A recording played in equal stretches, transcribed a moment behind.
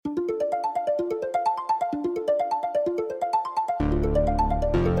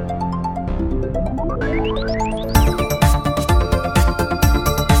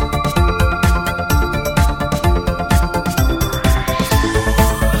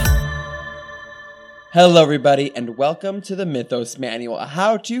Hello everybody, and welcome to the Mythos Manual, a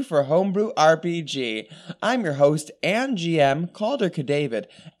how-to for homebrew RPG. I'm your host and GM, Calder Kadavid,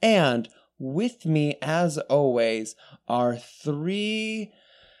 and with me, as always, are three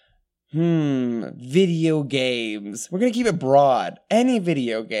video games. We're gonna keep it broad. Any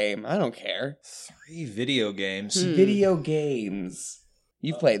video game, I don't care. 3 video games. Video games.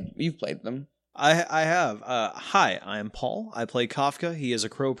 You've played them. I have. Hi, I am Paul. I play Kafka. He is a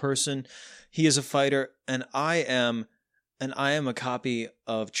crow person. He is a fighter, and I am a copy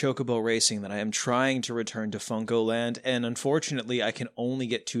of Chocobo Racing that I am trying to return to Funko Land, and unfortunately, I can only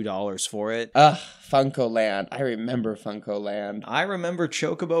get $2 for it. Funko Land. I remember Funko Land. I remember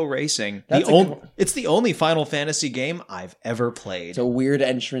Chocobo Racing. That's It's the only Final Fantasy game I've ever played. It's a weird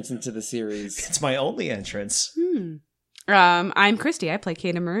entrance into the series. It's my only entrance. I'm Christy. I play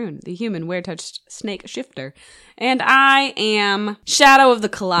Kata Maroon, the human wear-touched snake shifter. And I am Shadow of the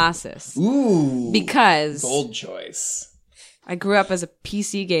Colossus. Ooh. Because Bold choice. I grew up as a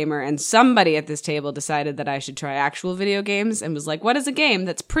PC gamer, and somebody at this table decided that I should try actual video games and was like, what is a game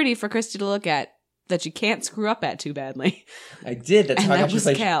that's pretty for Christy to look at that you can't screw up at too badly? I did. That's how I got you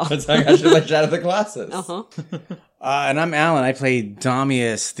to Cal. That's how I got you to play Shadow of the Colossus. Uh-huh. And I'm Alan. I play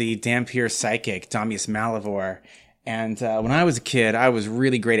Damius, the Dampier Psychic, Damius Malivore. And when I was a kid, I was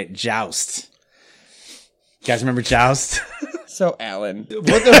really great at Joust. You guys remember Joust? So, Alan,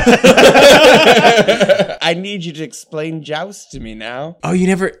 I need you to explain Joust to me now. Oh, you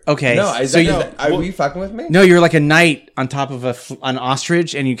never? Okay. No, were you fucking with me? No, you're like a knight on top of an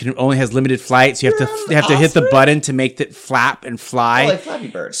ostrich, and you can only has limited flight. So you have to hit the button to make it flap and fly. Oh, like Flappy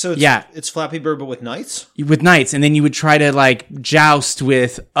Bird. So it's Flappy Bird, but with knights? With knights, and then you would try to like joust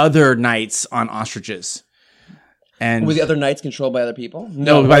with other knights on ostriches. And Were the other knights controlled by other people?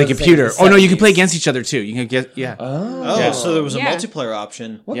 No, by the computer. Oh no, you can play against each other too. You can get So there was a Yeah. multiplayer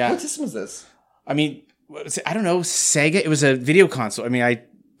option. What system was this? I mean, I don't know, Sega. It was a video console. I mean, I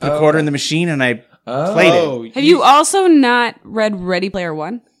put a quarter in the machine and I played it. Have you also not read Ready Player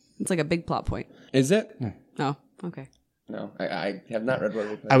One? It's like a big plot point. Is it? Oh, okay. No, I have not read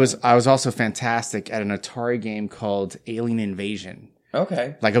what I was also fantastic at an Atari game called Alien Invasion.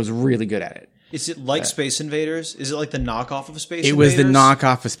 Okay. Like I was really good at it. Is it like Space Invaders? Is it like the knockoff of Space Invaders? It was the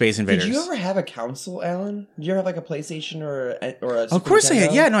knockoff of Space Invaders. Did you ever have a console, Alan? Did you ever have like a PlayStation or a Of course I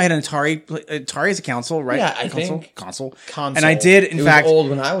had. Nintendo? Yeah, no, I had an Atari. Atari is a console, right? Yeah, I console. Console. And I did, It in was fact, old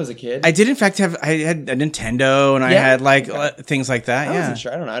when I was a kid. I did in fact have. I had a Nintendo, and I Yeah. had like things like that. I Yeah, wasn't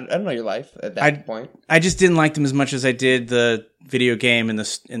sure. I don't know your life at that point. I just didn't like them as much as I did the video game in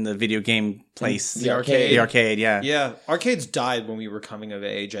the video game place. The arcade. The arcade, yeah. Yeah, arcades died when we were coming of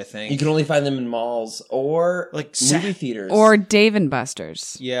age, I think. You can only find them in malls or Like movie theaters. Or Dave and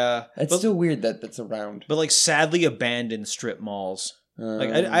Buster's. Yeah. It's still weird that that's around. But like sadly abandoned strip malls.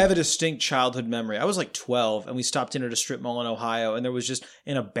 Like I have a distinct childhood memory. I was like 12 and we stopped in at a strip mall in Ohio and there was just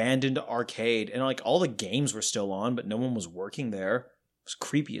an abandoned arcade and like all the games were still on, but no one was working there. It was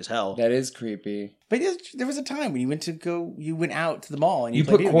creepy as hell. That is creepy. But there was a time when you went out to the mall and You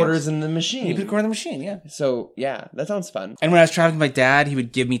played put video quarters games. in the machine. You put quarters in the machine, yeah. So, yeah, that sounds fun. And when I was traveling with my dad, he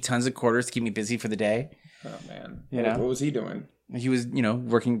would give me tons of quarters to keep me busy for the day. Oh, man. You know? What was he doing? He was,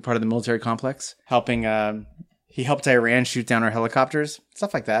 working part of the military complex, helping. He helped Iran shoot down our helicopters,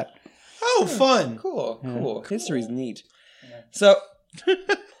 stuff like that. Oh, fun. Cool. History's neat. So,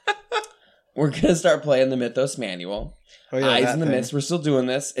 we're going to start playing the Mythos Manual. Oh, yeah, Eyes that in the thing. Mist. We're still doing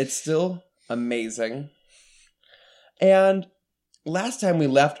this. It's still amazing. And last time we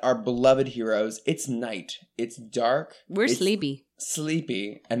left our beloved heroes, it's night. It's dark. We're it's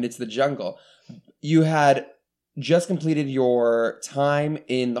sleepy. And it's the jungle. You had just completed your time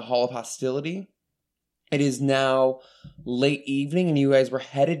in the Hall of Hostility. It is now late evening, and you guys were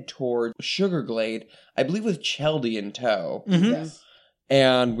headed toward Sugarglade, I believe with Cheldy in tow. Mhm. Yes.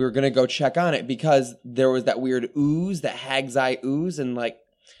 And we were going to go check on it because there was that weird ooze, that hag's eye ooze, and like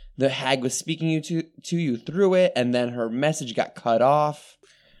the hag was speaking to you through it, and then her message got cut off.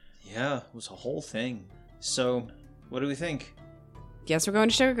 Yeah, it was a whole thing. So, what do we think? Guess we're going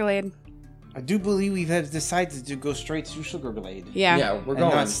to Sugarglade. I do believe we've decided to go straight to Sugarglade. Yeah. Yeah, we're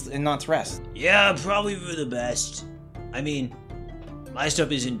going. And not rest. Yeah, probably for the best. I mean, my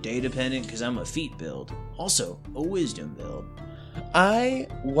stuff isn't day dependent because I'm a feat build. Also, a wisdom build. I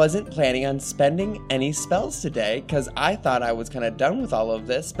wasn't planning on spending any spells today because I thought I was kind of done with all of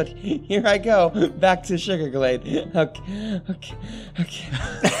this, but here I go, back to Sugarglade. Okay.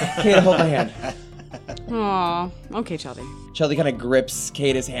 Kata, hold my hand. Aw. Okay, Cheldy. Cheldy kind of grips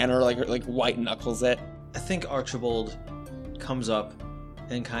Kata's hand, or like white knuckles it. I think Archibald comes up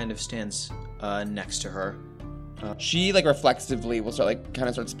and kind of stands next to her. She like reflexively will start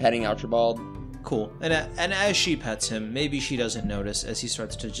starts petting Archibald. cool. And as she pets him, maybe she doesn't notice as he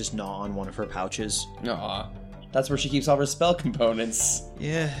starts to just gnaw on one of her pouches. Aw. That's where she keeps all of her spell components.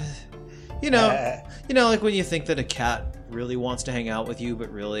 Yeah. You know, like when you think that a cat really wants to hang out with you, but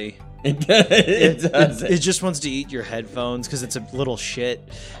really It does. it just wants to eat your headphones because it's a little shit.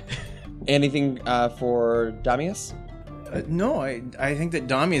 Anything for Damius? No, I think that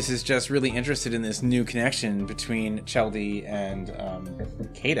Damius is just really interested in this new connection between Cheldy and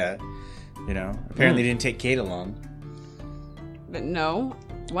Kata. You know, apparently didn't take Kata long. But no.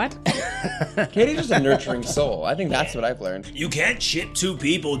 What? Katie's just a nurturing soul. I think that's what I've learned. You can't ship two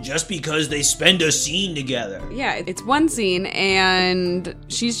people just because they spend a scene together. Yeah, it's one scene, and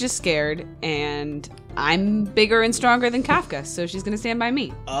she's just scared, and I'm bigger and stronger than Kafka, so she's gonna stand by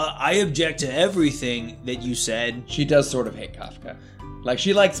me. I object to everything that you said. She does sort of hate Kafka. Like,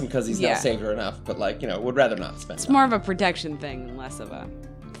 she likes him because he's Yeah. not saved her enough, but, like, would rather not spend It's time. more of a protection thing and less of a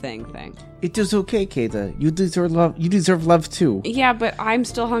thing. It is okay, Kata. You deserve love. You deserve love too. Yeah, but I'm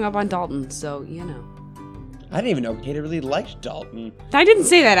still hung up on Dalton, so, I didn't even know Katie really liked Dalton. I didn't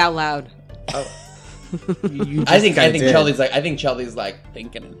say that out loud. I think Cheldy's like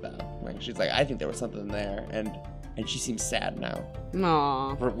thinking it though. Like, she's like, I think there was something there, and she seems sad now.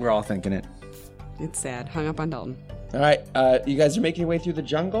 Aw, We're all thinking it. it's sad. Hung up on Dalton. All right, you guys are making your way through the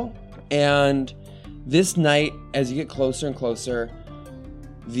jungle, and this night, as you get closer and closer,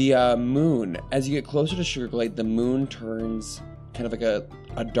 the moon, as you get closer to Sugarglade, the moon turns kind of like a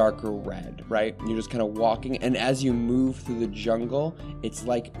darker red, right? And you're just kind of walking, and as you move through the jungle, it's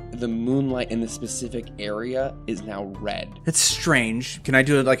like the moonlight in the specific area is now red. It's strange. Can I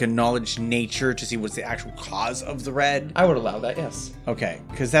do like a knowledge nature to see what's the actual cause of the red? I would allow that, yes. Okay,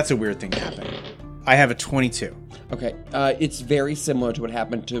 because that's a weird thing happening. I have a 22. Okay, it's very similar to what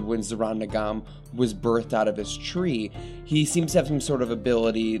happened to when Zoran Nagam was birthed out of his tree. He seems to have some sort of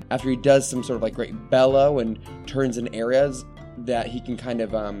ability, after he does some sort of like great bellow and turns in areas, that he can kind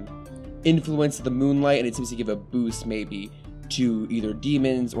of influence the moonlight, and it seems to give a boost maybe to either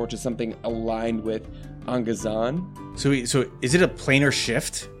demons or to something aligned with Angazan. So is it a planar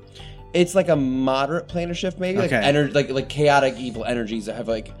shift? It's like a moderate planar shift, maybe. Okay. Like chaotic evil energies that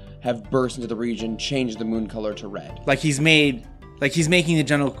have burst into the region, changed the moon color to red. Like he's making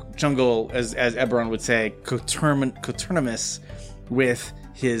the jungle, as Eberron would say, coterminous with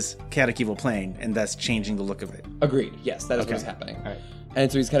his chaotic evil plane, and thus changing the look of it. Agreed. Yes, that is what's happening. All right.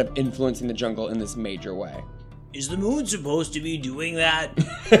 And so he's kind of influencing the jungle in this major way. Is the moon supposed to be doing that?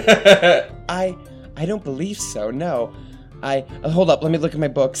 I don't believe so. No. Hold up. Let me look at my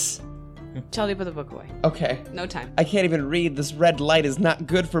books. Cheldy, put the book away. Okay. No time. I can't even read. This red light is not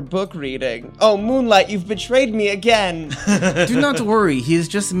good for book reading. Oh, Moonlight, you've betrayed me again. Do not worry. He is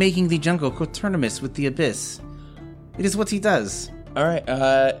just making the jungle coterminous with the abyss. It is what he does. All right.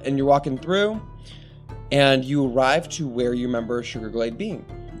 And you're walking through, and you arrive to where you remember Sugarglade being.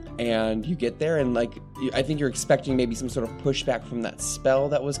 And you get there, and I think you're expecting maybe some sort of pushback from that spell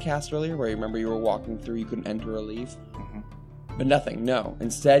that was cast earlier, where you remember you were walking through, you couldn't enter or leave. But nothing, no.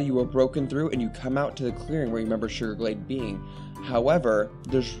 Instead, you were broken through, and you come out to the clearing where you remember Sugarglade being. However,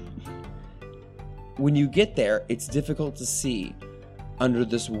 when you get there, it's difficult to see under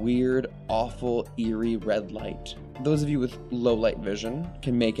this weird, awful, eerie red light. Those of you with low light vision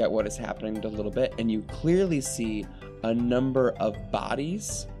can make out what is happening a little bit, and you clearly see a number of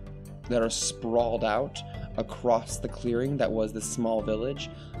bodies that are sprawled out across the clearing that was the small village.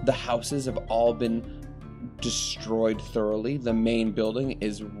 The houses have all been destroyed thoroughly. The main building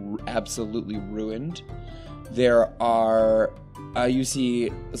is absolutely ruined. There are, you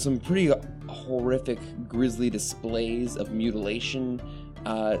see some pretty horrific, grisly displays of mutilation,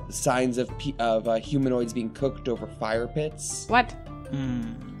 signs of humanoids being cooked over fire pits. What?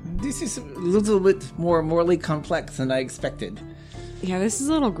 This is a little bit more morally complex than I expected. Yeah, this is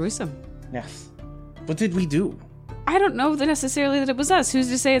a little gruesome. Yes. What did we do? I don't know necessarily that it was us. Who's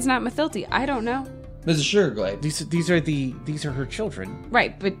to say it's not Mathilde? I don't know. There's a Sugarglade. These are her children.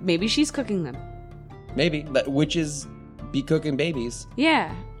 Right, but maybe she's cooking them. Maybe. Witches be cooking babies.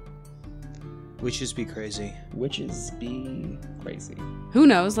 Yeah. Witches be crazy. Witches be crazy. Who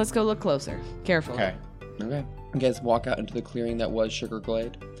knows? Let's go look closer. Careful. Okay. You guys walk out into the clearing that was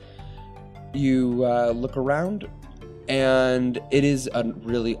Sugarglade. You look around, and it is a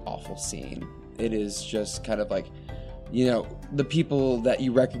really awful scene. It is just kind of like, the people that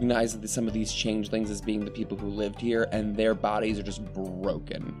you recognize some of these changelings as being the people who lived here, and their bodies are just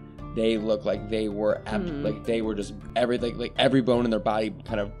broken. They look like they were just everything, like every bone in their body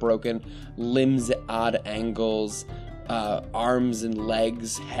kind of broken, limbs at odd angles, arms and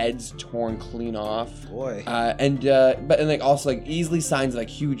legs, heads torn clean off. Boy. But like also like easily signs of like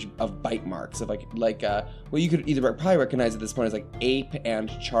huge of bite marks of like what you could either probably recognize at this point as like ape and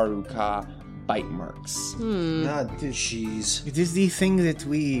Charuka bite marks. Not cheese. It is the thing that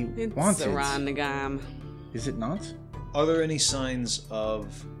we It's wanted. a Ronagam. Is it not? Are there any signs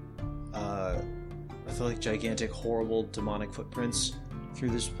of, I feel like gigantic, horrible, demonic footprints through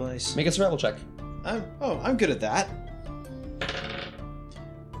this place? Make a survival check. I'm good at that.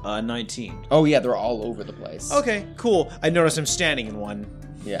 19. Oh yeah, they're all over the place. Okay, cool. I noticed I'm standing in one.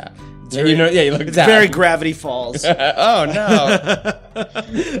 Yeah. very- you look It's down. very Gravity Falls. Oh no.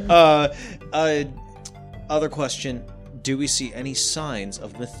 Other question. Do we see any signs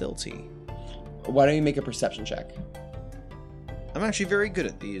of Mythilti? Why don't you make a perception check? I'm actually very good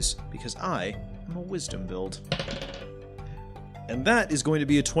at these because I am a wisdom build. And that is going to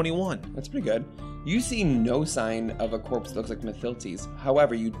be a 21. That's pretty good. You see no sign of a corpse that looks like Mythilti's.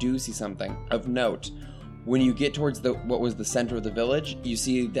 However, you do see something of note. When you get towards what was the center of the village, you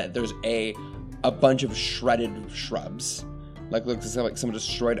see that there's a bunch of shredded shrubs. Like looks like someone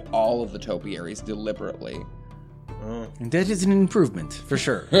destroyed all of the topiaries deliberately. And that is an improvement, for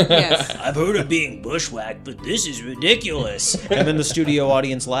sure. Yes. I've heard of being bushwhacked, but this is ridiculous. And then the studio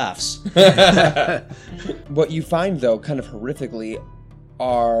audience laughs. What you find, though, kind of horrifically,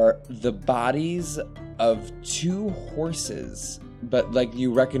 are the bodies of 2 horses. But like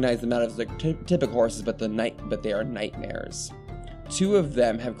you recognize them not as like typical horses, but they are nightmares. 2 of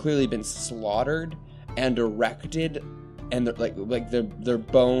them have clearly been slaughtered and erected, and their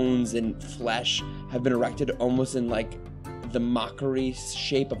bones and flesh have been erected almost in like the mockery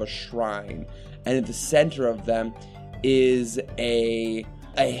shape of a shrine. And at the center of them is a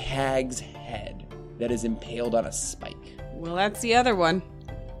hag's head that is impaled on a spike. Well, that's the other one.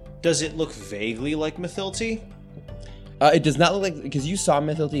 Does it look vaguely like Mythilti? It does not look like, because you saw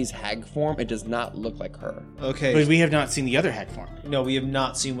Mythilti's hag form, it does not look like her. Okay. But we have not seen the other hag form. No, we have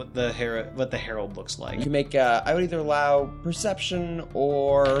not seen what the herald looks like. You can make, I would either allow perception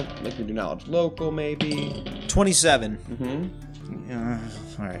or make me do knowledge local, maybe. 27.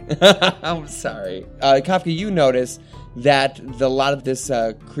 All right. I'm sorry. Kafka, you notice that a lot of this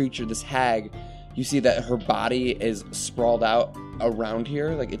creature, this hag, you see that her body is sprawled out around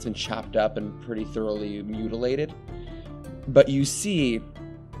here, like it's been chopped up and pretty thoroughly mutilated. But you see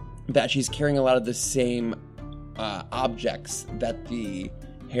that she's carrying a lot of the same objects that the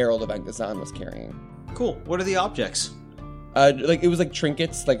Herald of Engazan was carrying. Cool. What are the objects? Like it was like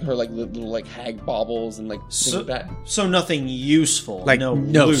trinkets, like her like little like hag baubles and like things like that. So nothing useful. Like, no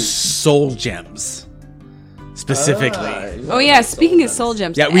no loot. soul gems. Specifically. Oh yeah, speaking of soul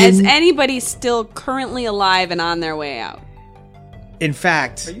gems, Yeah, is anybody still currently alive and on their way out? In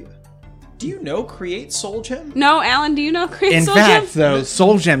fact, Do you know create soul gem? No, Alan, do you know create in soul fact, gems? though,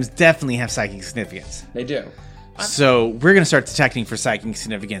 soul gems definitely have psychic significance. They do. So we're going to start detecting for psychic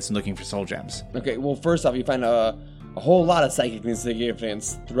significance and looking for soul gems. Okay, well, first off, you find a whole lot of psychic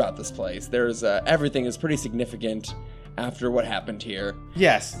significance throughout this place. There's everything is pretty significant after what happened here.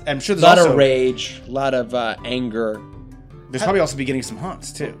 Yes, I'm sure A there's lot also of rage, a lot of anger. there's probably also beginning some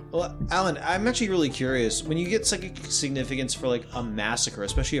haunts too. Well, Alan, I'm actually really curious. When you get psychic significance for like a massacre,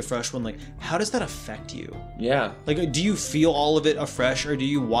 especially a fresh one, like how does that affect you? Yeah. Like, do you feel all of it afresh, or do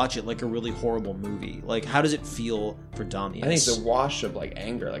you watch it like a really horrible movie? Like, how does it feel for Damius? I think it's a wash of like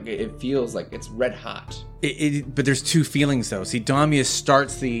anger. Like it feels like it's red hot. But there's 2 feelings though. See, Damius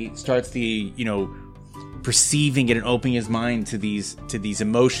starts the perceiving it and opening his mind to these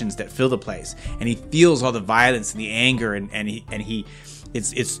emotions that fill the place, and he feels all the violence and the anger, and he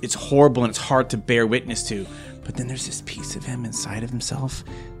it's horrible and it's hard to bear witness to. But then there's this piece of him inside of himself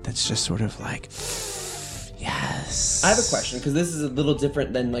that's just sort of like, yes. I have a question because this is a little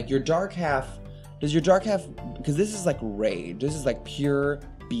different than like your dark half. Does your dark half, because this is like rage, this is like pure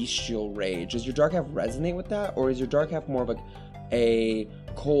bestial rage. Does your dark half resonate with that, or is your dark half more of like a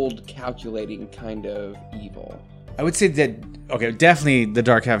cold, calculating kind of evil? I would say that, okay, definitely the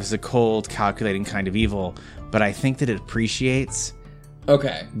dark half is a cold, calculating kind of evil, but I think that it appreciates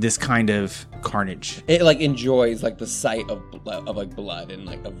this kind of carnage. It like enjoys like the sight of like blood and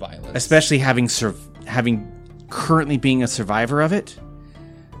like of violence, Especially having currently being a survivor of it.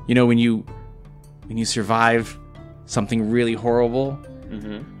 You know, when you survive something really horrible,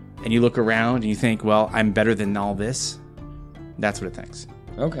 and you look around and you think, well, I'm better than all this. That's what it thinks.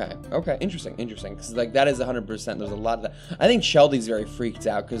 Okay, interesting. Because like that is 100%. There's a lot of that. I think Cheldy's very freaked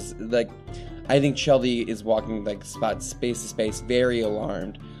out because like I think Cheldy is walking like space to space, very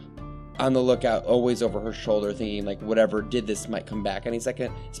alarmed, on the lookout, always over her shoulder, thinking like whatever did this might come back any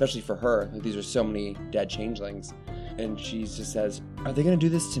second. Especially for her, like these are so many dead changelings. And she just says, "Are they gonna do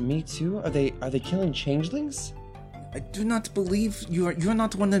this to me too? Are they killing changelings?" I do not believe you're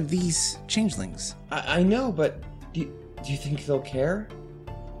not one of these changelings. I know, but do you think they'll care?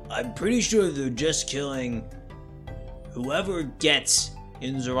 I'm pretty sure they're just killing whoever gets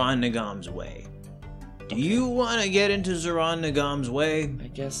in Zoran Nagam's way. Do you want to get into Zoran Nagam's way? I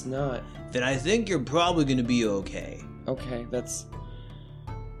guess not. Then I think you're probably going to be okay. Okay, this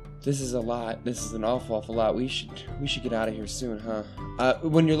is a lot. This is an awful lot. We should get out of here soon, huh?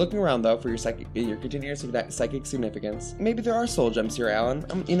 When you're looking around though for your continuous psychic significance, maybe there are soul gems here, Alan.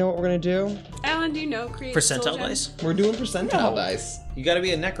 You know what we're gonna do? Alan, do you know create Percentile soul gems? dice? We're doing percentile dice. You gotta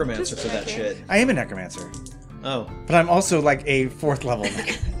be a necromancer Just for that checking. shit. I am a necromancer, Oh. but I'm also like a 4th level,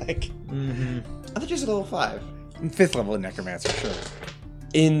 like I thought you said level 5. 5th level necromancer. Sure.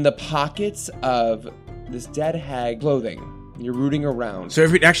 In the pockets of this dead hag clothing, you're rooting around. So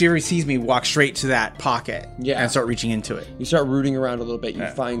everybody sees me walk straight to that pocket, Yeah. and start reaching into it. You start rooting around a little bit. You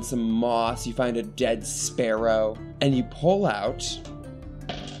Yeah. find some moss. You find a dead sparrow, and you pull out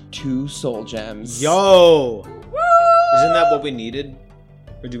 2 soul gems. Yo! Isn't that what we needed?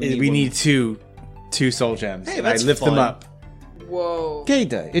 Or do we We need need two soul gems. Hey, and that's I lift them fun. up. Whoa.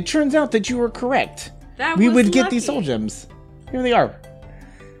 Geda, it turns out that you were correct. That We was would get lucky. these soul gems. Here they are.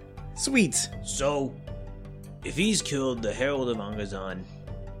 Sweet. So, if he's killed the Herald of Angazan,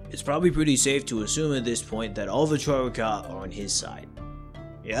 it's probably pretty safe to assume at this point that all the Charaka are on his side.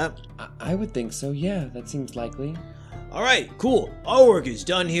 Yeah? I would think so. Yeah, that seems likely. Alright, cool. Our work is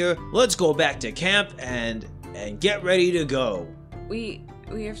done here. Let's go back to camp and get ready to go. We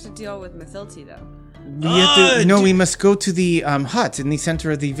have to deal with Mathilde though. We must go to the hut in the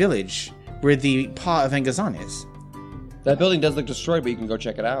center of the village where the paw of Engazan is. That building does look destroyed, but you can go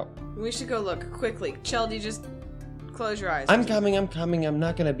check it out. We should go look quickly. Chelsea, just close your eyes. I'm coming. I'm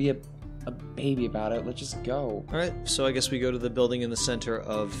not gonna be a baby about it. Let's just go. Alright, so I guess we go to the building in the center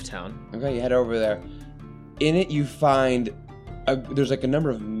of town. Okay, you head over there. In it, you find there's like a number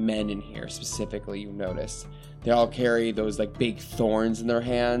of men in here. Specifically, you notice they all carry those like big thorns in their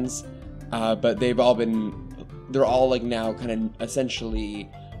hands, but they're all like now kind of essentially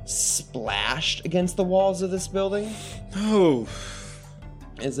splashed against the walls of this building. Oh.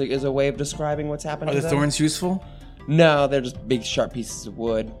 Is a way of describing what's happened Are to the them. thorns useful? No, they're just big sharp pieces of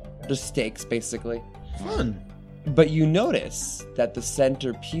wood. Just stakes, basically. Fun. But you notice that the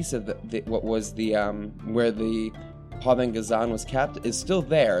center piece of what was the where the paw of Engazan was kept is still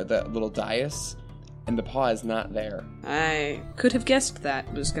there, the little dais, and the paw is not there. I could have guessed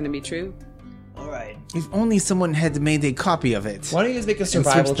that was going to be true. Alright. If only someone had made a copy of it. Why don't you guys make a switch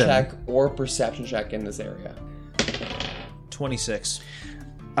survival them. check or perception check in this area? 26.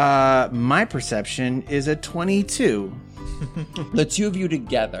 My perception is a 22. The two of you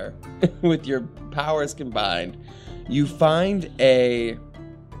together, with your powers combined, you find a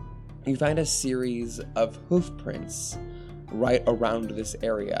series of hoof prints right around this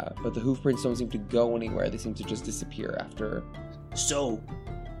area, but the hoof prints don't seem to go anywhere. They seem to just disappear after. So,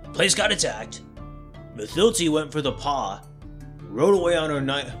 place got attacked. Mathilde went for the paw, rode away on her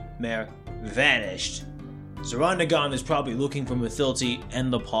nightmare, vanished. Zoran Nagam is probably looking for Mathilde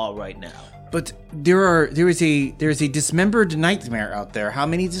and the paw right now. But there is a dismembered nightmare out there. How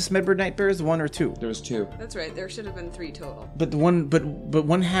many dismembered nightmares? 1 or 2? There was 2. That's right. There should have been 3 total. But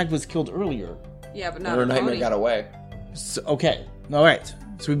one hag was killed earlier. Yeah, but not And her a nightmare pony. got away. So, okay. All right.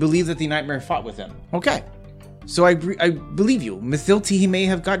 So we believe that the nightmare fought with him. Okay. So I believe you. Mathilde, he may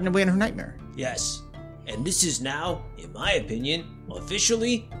have gotten away in her nightmare. Yes, and this is now, in my opinion,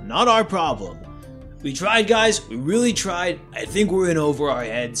 officially not our problem. We tried, guys. We really tried. I think we're in over our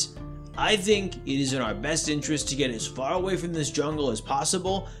heads. I think it is in our best interest to get as far away from this jungle as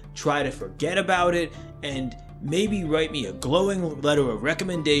possible, try to forget about it, and maybe write me a glowing letter of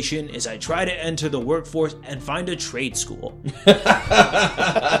recommendation as I try to enter the workforce and find a trade school.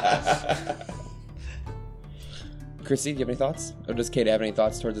 Chrissy, do you have any thoughts? Or does Kate have any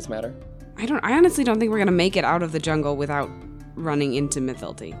thoughts towards this matter? I honestly don't think we're gonna make it out of the jungle without running into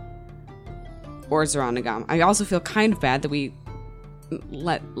Mathilde or Zoran Nagam. I also feel kind of bad that we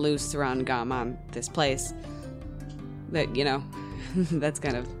let loose Zoran Nagam on this place. That, you know, that's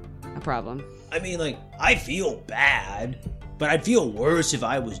kind of a problem. I mean, like, I feel bad, but I'd feel worse if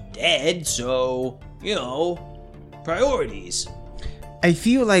I was dead, so, you know, priorities. I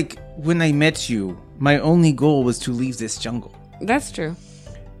feel like when I met you, my only goal was to leave this jungle. That's true.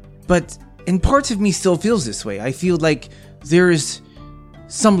 But and parts of me still feels this way. I feel like there is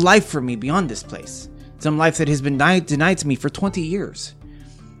some life for me beyond this place. Some life that has been denied to me for 20 years.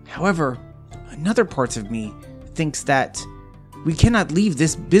 However, another part of me thinks that we cannot leave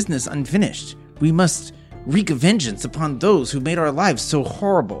this business unfinished. We must wreak vengeance upon those who made our lives so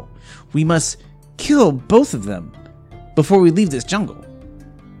horrible. We must kill both of them before we leave this jungle.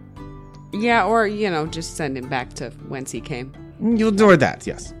 Yeah, or, just send him back to whence he came. You'll do that,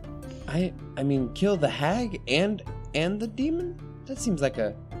 yes. I mean, kill the hag and the demon? That seems like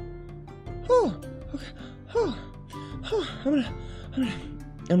a...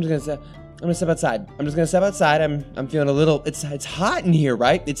 I'm just gonna step outside. I'm feeling a little... It's hot in here,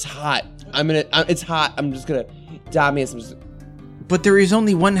 right? It's hot. It's hot. I'm just gonna... Damius, But there is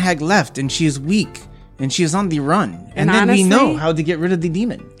only one hag left, and she is weak, and she is on the run. And then honestly, we know how to get rid of the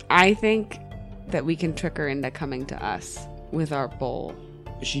demon. I think that we can trick her into coming to us with our bowl.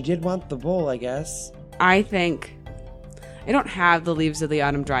 She did want the bowl, I guess. I think... I don't have the leaves of the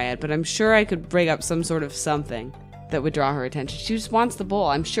autumn dryad, but I'm sure I could bring up some sort of something that would draw her attention. She just wants the bowl.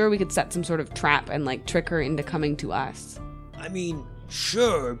 I'm sure we could set some sort of trap and, trick her into coming to us. I mean,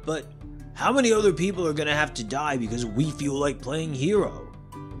 sure, but how many other people are gonna have to die because we feel like playing hero?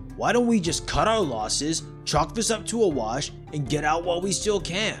 Why don't we just cut our losses, chalk this up to a wash, and get out while we still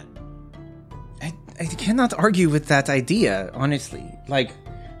can? I cannot argue with that idea, honestly.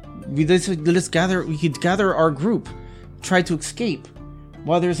 We could gather our group, try to escape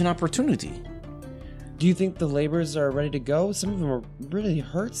while there's an opportunity. Do you think the laborers are ready to go? Some of them are really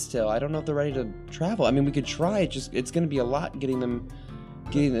hurt still. I don't know if they're ready to travel. I mean, we could try. It's going to be a lot getting them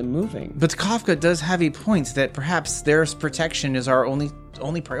moving. But Kafka does have a point that perhaps their protection is our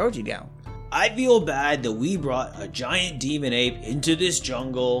only priority now. I feel bad that we brought a giant demon ape into this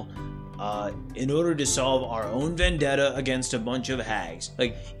jungle in order to solve our own vendetta against a bunch of hags.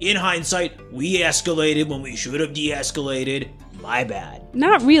 In hindsight, we escalated when we should have de-escalated. My bad.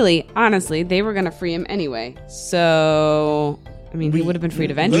 Not really. Honestly, they were going to free him anyway. So, he would have been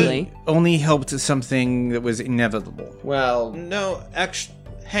freed eventually. Only helped something that was inevitable. Well, No, actually,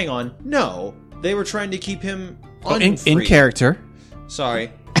 hang on. No, they were trying to keep him In character.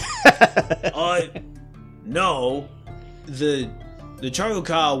 Sorry. No. The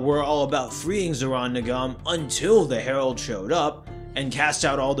Charuka were all about freeing Zoran Nagam until the Herald showed up and cast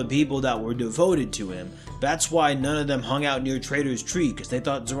out all the people that were devoted to him. That's why none of them hung out near Trader's Tree, because they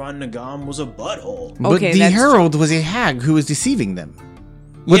thought Zoran Nagam was a butthole. But Okay, the that's Herald was a hag who was deceiving them.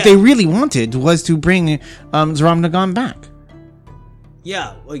 What Yeah. they really wanted was to bring Zoram Nagam back.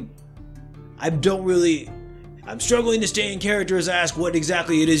 Yeah, I'm struggling to stay in character as I ask what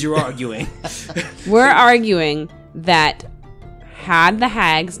exactly it is you're arguing. We're arguing that had the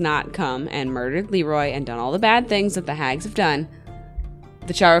hags not come and murdered Leroy and done all the bad things that the hags have done,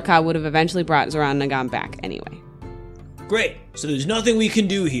 the Charuka would have eventually brought Zoran Nagam back anyway. Great, so there's nothing we can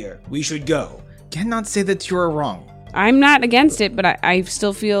do here. We should go. Cannot say that you are wrong. I'm not against it, but I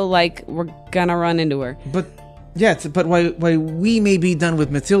still feel like we're gonna run into her. But while we may be done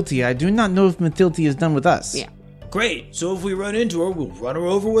with Mathilde, I do not know if Mathilde is done with us. Yeah. Great, so if we run into her, we'll run her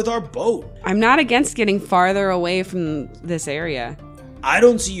over with our boat. I'm not against getting farther away from this area. I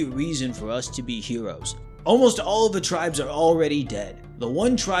don't see a reason for us to be heroes. Almost all of the tribes are already dead. The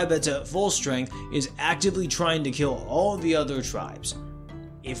one tribe that's at full strength is actively trying to kill all of the other tribes.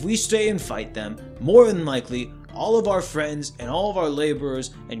 If we stay and fight them, more than likely, all of our friends and all of our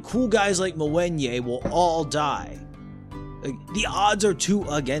laborers and cool guys like Mwenye will all die. The odds are too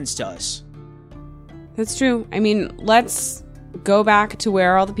against us. That's true. Let's go back to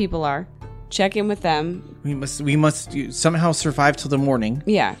where all the people are, check in with them. We must somehow survive till the morning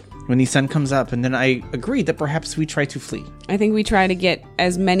Yeah. when the sun comes up, and then I agree that perhaps we try to flee. I think we try to get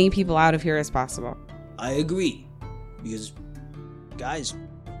as many people out of here as possible. I agree. Because, guys,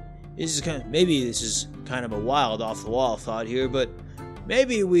 maybe this is kind of a wild off the wall thought here, but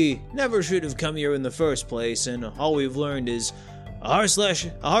maybe we never should have come here in the first place, and all we've learned is a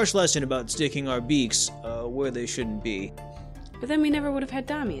harsh lesson about sticking our beaks where they shouldn't be. But then we never would have had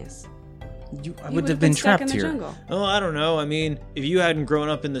Damius. I He would have been stuck trapped in the here. jungle. Oh, I don't know. If you hadn't grown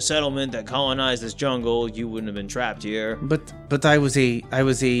up in the settlement that colonized this jungle, you wouldn't have been trapped here. But I was a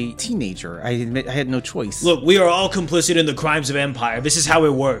teenager. I had no choice. Look, we are all complicit in the crimes of empire. This is how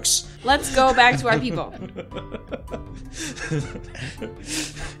it works. Let's go back to our people.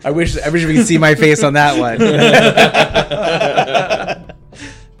 I wish we could see my face on that one.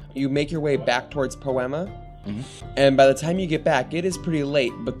 you make your way back towards Poema, and by the time you get back, it is pretty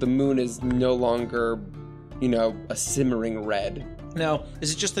late, but the moon is no longer, a simmering red. Now,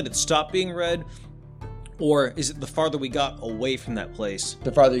 is it just that it stopped being red? Or is it the farther we got away from that place?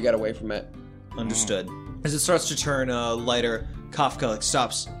 The farther you got away from it. Understood. As it starts to turn lighter, Kafka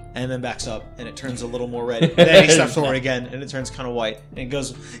stops and then backs up, and it turns a little more red. And then he steps forward again, and it turns kind of white. And it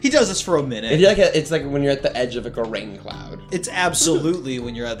goes. He does this for a minute. It's like when you're at the edge of a rain cloud. It's absolutely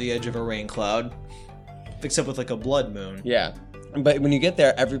when you're at the edge of a rain cloud. except with like a blood moon. Yeah. But when you get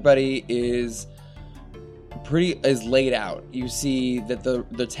there, everybody is laid out. You see that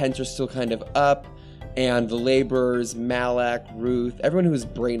the tents are still kind of up, and the laborers, Malak, Ruth, everyone who was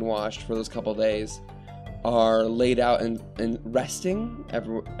brainwashed for those couple days are laid out and resting.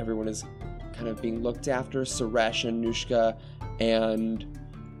 Everyone is kind of being looked after. Suresh and Nushka and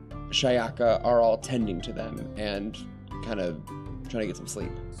Shayaka are all tending to them and kind of trying to get some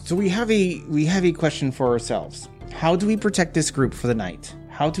sleep. So we have a question for ourselves. How do we protect this group for the night?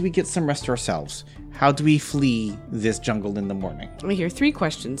 How do we get some rest ourselves? How do we flee this jungle in the morning? I hear 3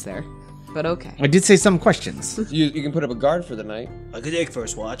 questions there, but okay. I did say some questions. You can put up a guard for the night. I could take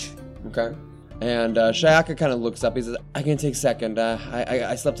first watch. Okay. And Shayaka kind of looks up. He says, I can take second.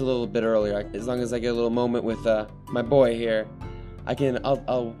 I slept a little bit earlier. As long as I get a little moment with my boy here,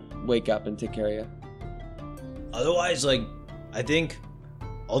 I'll wake up and take care of you. Otherwise, like, I think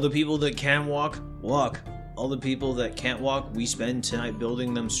all the people that can walk. All the people that can't walk, we spend tonight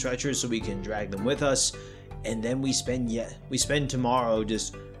building them stretchers so we can drag them with us. And then we spend tomorrow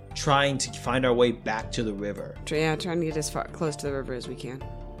just trying to find our way back to the river. Yeah, trying to get as far close to the river as we can.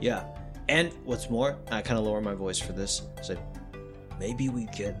 Yeah. And what's more, I kind of lower my voice for this. I said, maybe we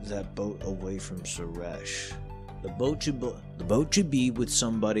get that boat away from Suresh. The boat should be with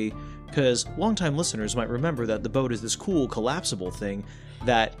somebody, because longtime listeners might remember that the boat is this cool collapsible thing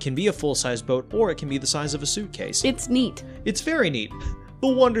that can be a full-size boat, or it can be the size of a suitcase. It's neat. It's very neat. The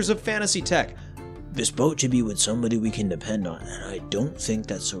wonders of fantasy tech. This boat should be with somebody we can depend on, and I don't think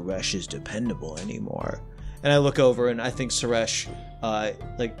that Suresh is dependable anymore. And I look over, and I think Suresh,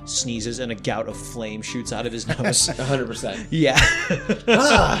 sneezes, and a gout of flame shoots out of his nose. 100%. Yeah.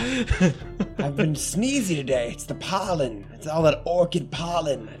 I've been sneezy today. It's the pollen. It's all that orchid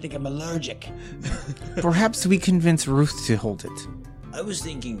pollen. I think I'm allergic. Perhaps we convince Ruth to hold it. I was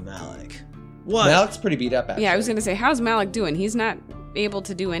thinking Malak. What? Malak's pretty beat up, actually. Yeah, I was going to say, how's Malak doing? He's not able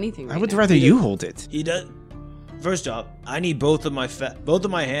to do anything right I would now. rather you hold it. He does. First off, I need both of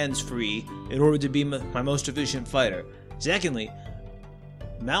my hands free in order to be my most efficient fighter. Secondly,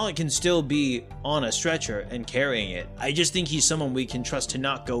 Malak can still be on a stretcher and carrying it. I just think he's someone we can trust to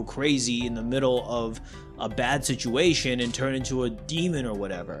not go crazy in the middle of a bad situation and turn into a demon or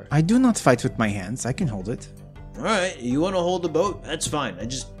whatever. I do not fight with my hands. I can hold it. Alright, you want to hold the boat? That's fine.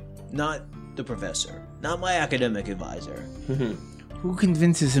 Not the professor. Not my academic advisor. Who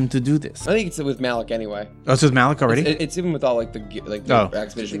convinces him to do this? I think it's with Malak anyway. Oh, so it's Malak already? It's even with all the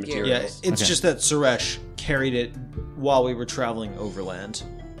expedition The gear. materials. Yeah, it's Okay. just that Suresh carried it while we were traveling overland.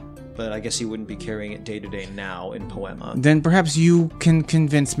 But I guess he wouldn't be carrying it day to day now in Poema. Then perhaps you can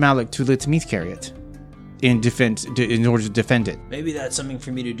convince Malak to let me carry it in order to defend it. Maybe that's something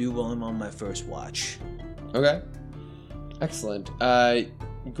for me to do while I'm on my first watch. Okay. Excellent.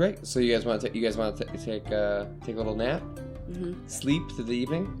 Great. So you guys want to take a little nap? Mm-hmm. Sleep through the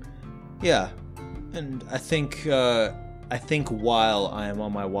evening? Yeah, and I think while I am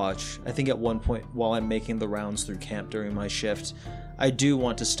on my watch, I think at one point while I'm making the rounds through camp during my shift, I do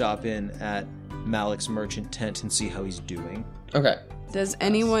want to stop in at Malak's merchant tent and see how he's doing. Okay. Does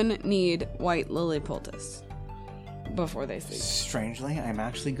anyone need white lily poultice before they sleep? Strangely, I'm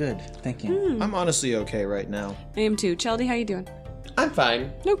actually good. Thank you. I'm honestly okay right now. I am too. Cheldy, how you doing? I'm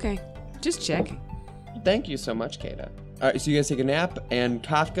fine. Okay. Just checking. Thank you so much, Kata. All right, so you guys take a nap, and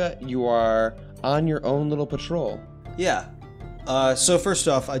Kafka, you are on your own little patrol. Yeah. So first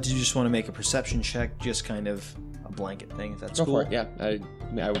off, I do just want to make a perception check, just kind of a blanket thing, if that's Go cool. for it. Yeah, I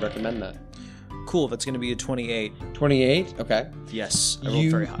would recommend that. Cool, that's going to be a 28. 28. Okay. Yes, I rolled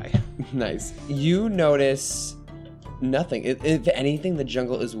very high. Nice. You notice nothing. If anything, the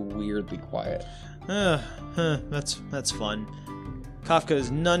jungle is weirdly quiet. That's fun. Kafka is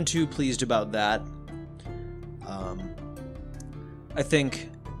none too pleased about that. I think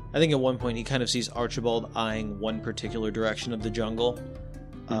at one point he kind of sees Archibald eyeing one particular direction of the jungle,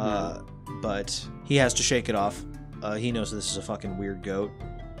 but he has to shake it off. He knows this is a fucking weird goat.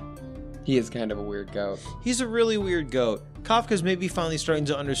 He is kind of a weird goat. He's a really weird goat. Kafka's maybe finally starting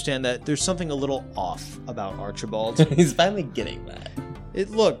to understand that there's something a little off about Archibald. He's finally getting that.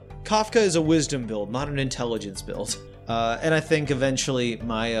 Look, Kafka is a wisdom build, not an intelligence build. And I think eventually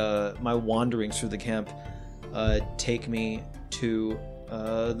my wanderings through the camp take me to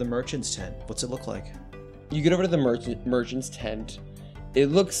the merchant's tent. What's it look like? You get over to the merchant's tent. It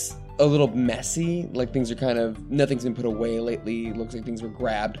looks a little messy, like things are nothing's been put away lately. It looks like things were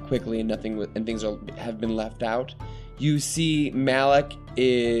grabbed quickly and things have been left out. You see Malak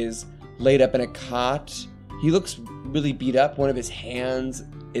is laid up in a cot. He looks really beat up. One of his hands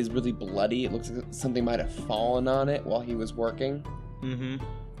is really bloody. It looks like something might have fallen on it while he was working. Mm-hmm.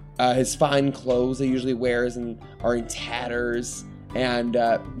 His fine clothes he usually wears and are in tatters, and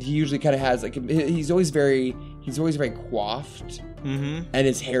he usually kind of has like he's always very coiffed, Mm-hmm. and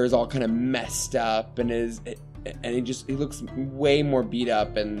his hair is all kind of messed up, and he looks way more beat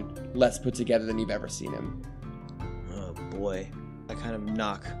up and less put together than you've ever seen him. Oh boy. I kind of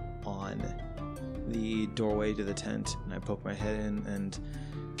knock on the doorway to the tent and I poke my head in and,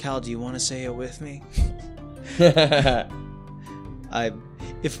 Cal, do you want to say it with me?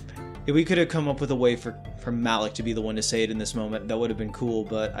 If we could have come up with a way for Malik to be the one to say it in this moment, that would have been cool,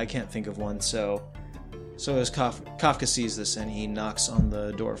 but I can't think of one. So as Kafka sees this and he knocks on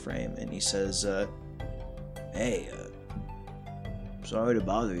the door frame and he says, "Hey, sorry to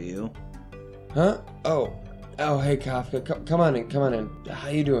bother you." Huh? Oh, hey Kafka, come on in. How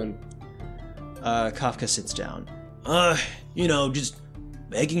you doing? Kafka sits down. Just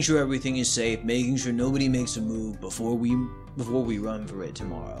making sure everything is safe, making sure nobody makes a move before we run for it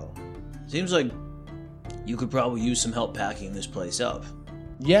tomorrow. Seems like you could probably use some help packing this place up.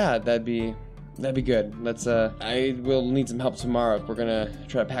 Yeah, that'd be good. I will need some help tomorrow if we're gonna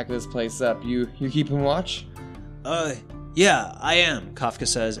try to pack this place up. You keeping watch? Yeah, I am, Kafka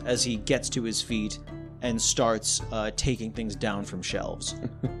says as he gets to his feet and starts taking things down from shelves.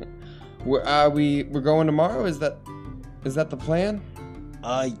 We're going tomorrow? Is that the plan?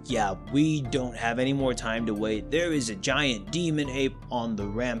 Yeah, we don't have any more time to wait. There is a giant demon ape on the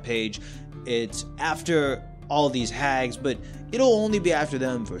rampage. It's after all these hags, but it'll only be after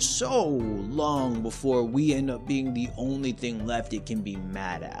them for so long before we end up being the only thing left it can be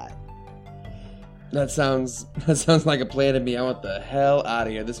mad at. That sounds like a plan to me. I want the hell out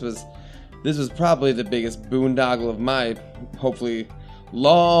of here. This was probably the biggest boondoggle of my, hopefully,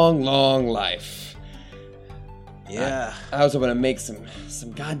 long life. Yeah. I was hoping to make some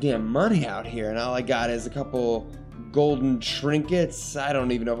goddamn money out here, and all I got is a couple golden trinkets. I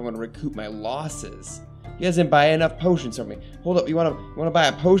don't even know if I'm going to recoup my losses. You guys didn't buy enough potions for me. Hold up, you want to buy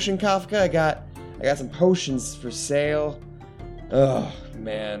a potion, Kafka? I got some potions for sale. Oh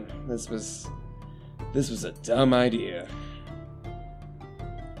man, this was a dumb idea.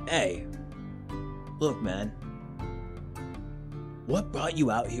 Hey, look, man. What brought you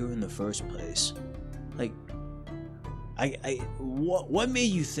out here in the first place? Like, what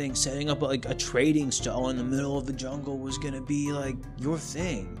made you think setting up like a trading stall in the middle of the jungle was gonna be like your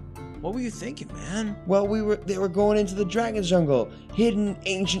thing? What were you thinking, man? Well, they were going into the Dragon's Jungle, hidden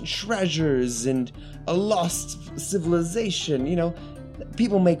ancient treasures and a lost civilization. You know,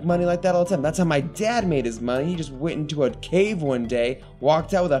 people make money like that all the time. That's how my dad made his money. He just went into a cave one day,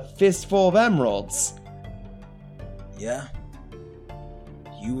 walked out with a fistful of emeralds. Yeah?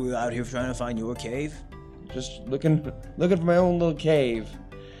 You were out here trying to find your cave? Just looking for my own little cave.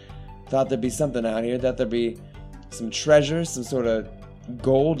 Thought there'd be something out here. Thought there'd be some treasure, some sort of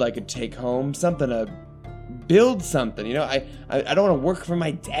gold I could take home, something to build something. You know, I don't want to work for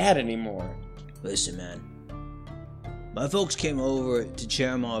my dad anymore. Listen, man. My folks came over to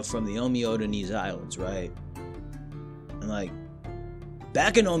Chermov from the Omiodanese Islands, right? And like,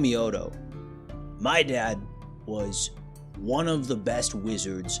 back in Omiodo, my dad was one of the best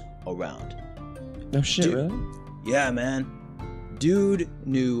wizards around. No shit, Dude, really? Yeah, man. Dude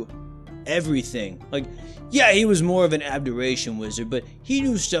knew everything. Like, yeah, he was more of an abjuration wizard, but he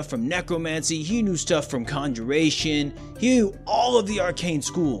knew stuff from necromancy, he knew stuff from conjuration, he knew all of the arcane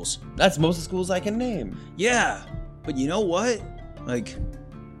schools. That's most of the schools I can name. Yeah, but you know what? Like,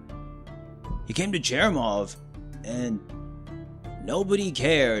 he came to Chermov, and nobody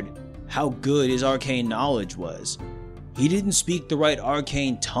cared how good his arcane knowledge was. He didn't speak the right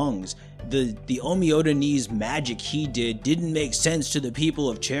arcane tongues. The Omiodanese magic he didn't make sense to the people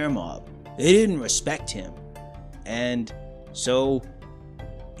of Chermov. They didn't respect him. And so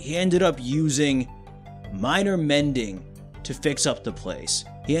he ended up using minor mending to fix up the place.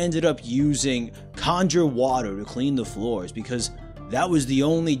 He ended up using conjure water to clean the floors because that was the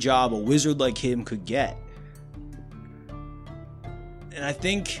only job a wizard like him could get. And I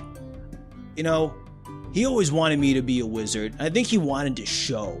think, you know, he always wanted me to be a wizard. I think he wanted to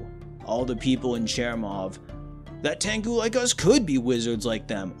show all the people in Chermov that Tengu like us could be wizards like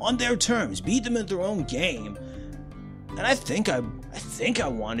them on their terms, beat them at their own game. And I think I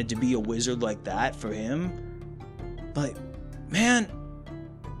wanted to be a wizard like that for him. But man,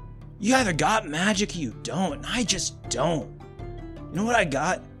 you either got magic or you don't, and I just don't. You know what I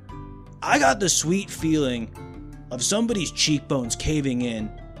got? I got the sweet feeling of somebody's cheekbones caving in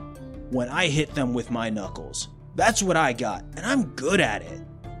when I hit them with my knuckles. That's what I got, and I'm good at it.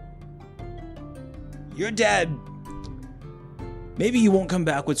 Your dad, maybe he won't come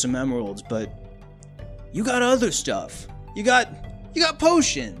back with some emeralds, but you got other stuff. You got You got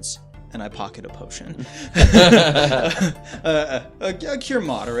potions. And I pocket a potion. A cure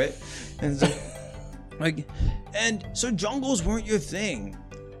moderate. And so, so jungles weren't your thing.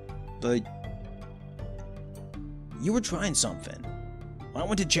 But you were trying something. When I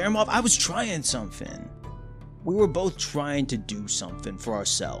went to Chermov, I was trying something. We were both trying to do something for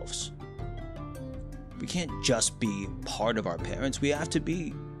ourselves. We can't just be part of our parents. We have to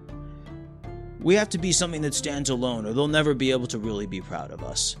be something that stands alone, or they'll never be able to really be proud of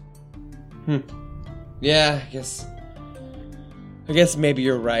us. Yeah, I guess maybe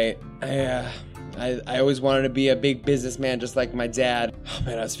you're right. I always wanted to be a big businessman just like my dad. Oh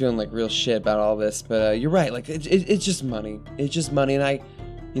man, I was feeling like real shit about all this, but you're right. Like it's just money. It's just money, and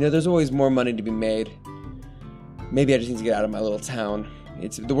there's always more money to be made. Maybe I just need to get out of my little town.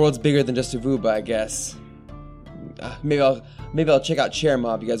 The world's bigger than just Avuba, I guess. Maybe I'll check out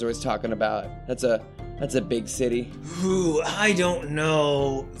Chermov you guys are always talking about. That's a big city. Ooh, I don't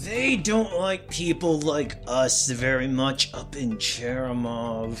know. They don't like people like us very much up in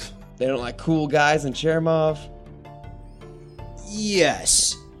Chermov. They don't like cool guys in Chermov?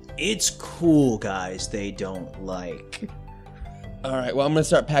 Yes. It's cool guys they don't like. Alright, well, I'm gonna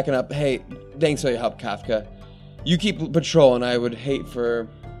start packing up. Hey, thanks for your help, Kafka. You keep patrolling. I would hate for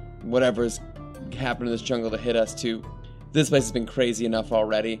whatever's happened in this jungle to hit us, too. This place has been crazy enough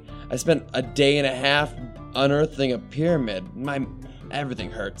already. I spent a day and a half unearthing a pyramid. Everything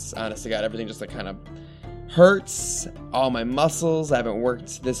hurts, honest to God. Everything just kind of hurts. All my muscles. I haven't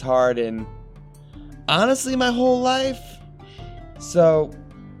worked this hard in, honestly, my whole life. So,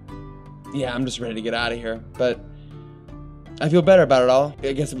 yeah, I'm just ready to get out of here. But I feel better about it all.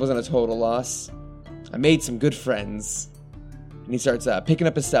 I guess it wasn't a total loss. I made some good friends. And he starts picking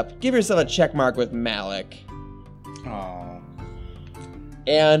up his stuff. Give yourself a check mark with Malik. Aww.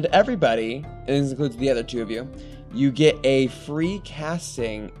 And everybody, and this includes the other two of you, you get a free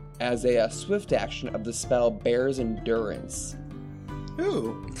casting as a swift action of the spell Bear's Endurance.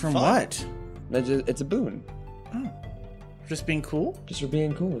 Ooh, From fun. what? It's a boon. Oh. Just being cool? Just for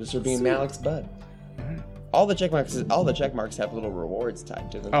being cool. Just for being Malik's bud. All the check marks have little rewards tied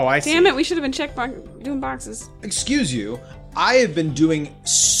to them. Oh, I see. Damn it, we should have been doing boxes. Excuse you, I have been doing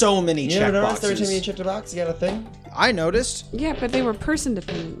so many You check never noticed boxes. every time you checked a box, you got a thing? I noticed. Yeah, but they were person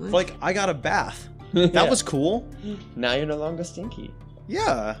dependent. Like, I got a bath. That Yeah. was cool. Now you're no longer stinky.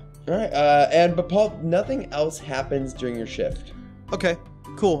 Yeah. Alright, but Paul, nothing else happens during your shift. Okay,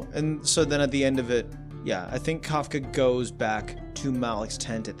 cool. And so then at the end of it, yeah, I think Kafka goes back to Malik's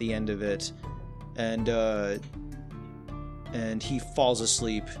tent at the end of it, and he falls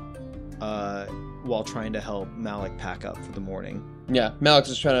asleep while trying to help Malik pack up for the morning. Yeah, Malik's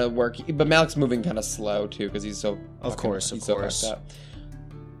just trying to work, but Malik's moving kind of slow too because he's so. Of course. So fucked up.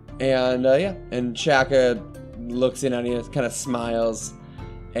 And and Shaka looks in on you, kind of smiles,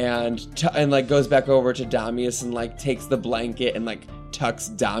 and like goes back over to Damius and like takes the blanket and like tucks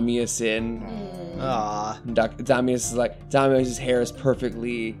Damius in. Ah, Damius' hair is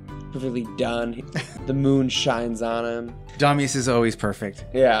perfectly done. The moon shines on him. Damius is always perfect.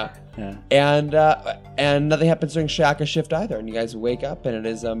 Yeah. Yeah. And nothing happens during Shaka's shift either. And you guys wake up and it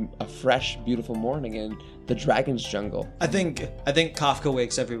is a fresh, beautiful morning in the Dragon's Jungle. I think Kafka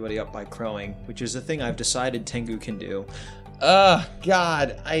wakes everybody up by crowing, which is a thing I've decided Tengu can do.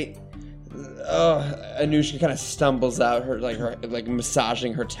 God, Anushka kind of stumbles out, her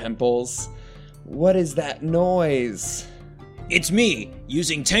massaging her temples. What is that noise? It's me,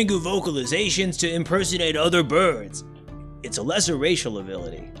 using Tengu vocalizations to impersonate other birds. It's a lesser racial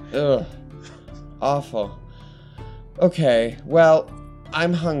ability. Ugh. Awful. Okay, well,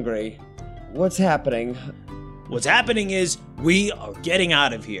 I'm hungry. What's happening? What's happening is we are getting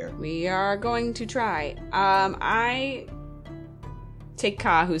out of here. We are going to try. I take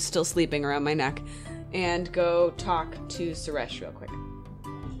Ka, who's still sleeping around my neck, and go talk to Suresh real quick.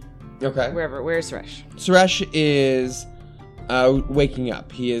 Okay. Where's Suresh? Suresh is waking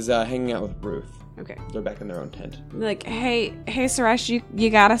up. He is hanging out with Ruth. Okay. They're back in their own tent. Like, hey, Suresh, you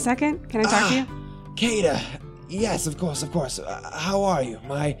got a second? Can I talk to you? Kata, yes, of course. How are you?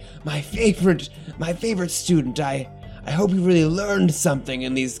 My favorite student. I hope you really learned something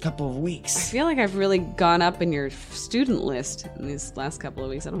in these couple of I weeks. feel like I've really gone up in your student list in these last couple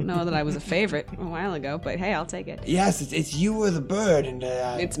of weeks. I don't know that I was a favorite a while ago, but hey, I'll take it. Yes, it's you or the bird, and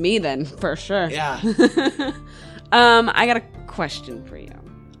It's me then, for sure. yeah. I got a question for you.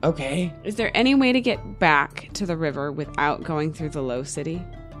 Okay. Is there any way to get back to the river without going through the Low City?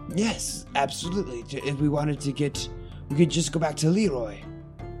 Yes, absolutely. If we wanted to we could just go back to Leroy.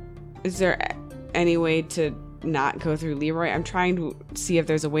 Is there any way to not go through Leroy. I'm trying to see if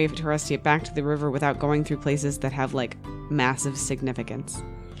there's a way for us to get back to the river without going through places that have, like, massive significance.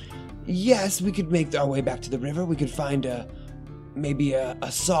 Yes, we could make our way back to the river. We could find maybe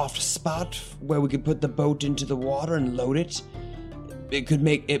a soft spot where we could put the boat into the water and load it.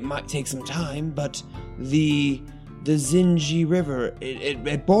 It might take some time, but the Zinji River,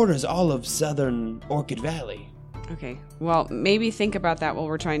 it borders all of southern Orchid Valley. Okay, well, maybe think about that while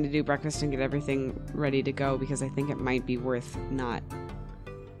we're trying to do breakfast and get everything ready to go, because I think it might be worth not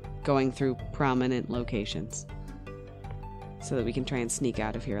going through prominent locations so that we can try and sneak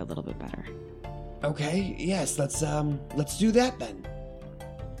out of here a little bit better. Okay, yes, let's do that then.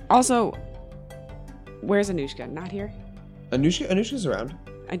 Also, where's Anushka? Not here? Anushka's around.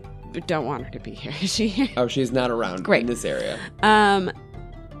 I don't want her to be here. Is she here? Oh, she's not around Great. in this area.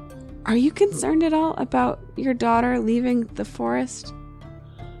 Are you concerned at all about your daughter leaving the forest?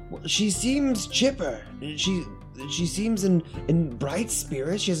 Well, she seems chipper. She seems in bright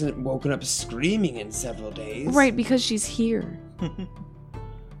spirits. She hasn't woken up screaming in several days. Right, because she's here.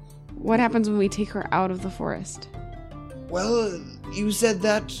 What happens when we take her out of the forest? Well, you said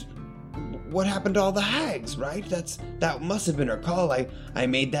that. What happened to all the hags, right? That must have been her call. I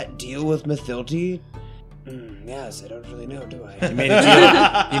made that deal with Mathilde. Yes, I don't really know, do I? You made a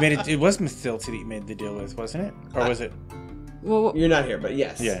deal. It was Mathilde that you made the deal with, wasn't it? Or was it? Well, You're not here, but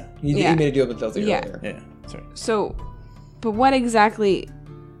yes. Yeah. He made a deal with Mathilde earlier. Yeah, sorry. so, but what exactly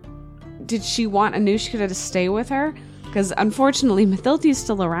did she want Anushka to stay with her? Because unfortunately, Mathilde's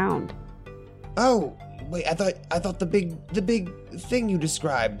still around. Oh, wait, I thought the big thing you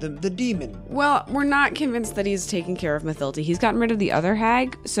described, the demon. Well, we're not convinced that he's taking care of Mathilde. He's gotten rid of the other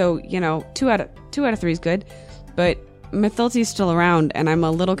hag, so, 2 out of 3 is good. But Mathilde's still around, and I'm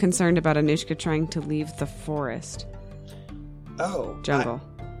a little concerned about Anushka trying to leave the forest. Oh. Jungle.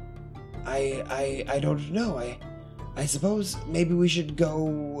 I don't know. I suppose maybe we should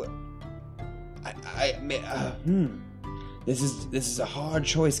go. This is a hard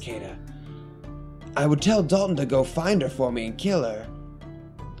choice, Kata. I would tell Dalton to go find her for me and kill her,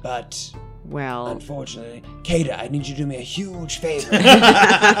 but Well, unfortunately, Kata, I need you to do me a huge favor.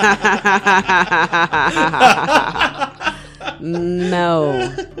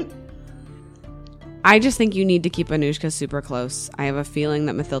 no. I just think you need to keep Anushka super close. I have a feeling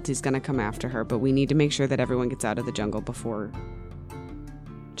that Mathilde's going to come after her, but we need to make sure that everyone gets out of the jungle before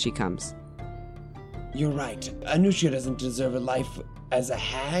she comes. You're right. Anushka doesn't deserve a life as a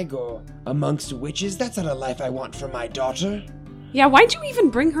hag or amongst witches. That's not a life I want for my daughter. Yeah, why'd you even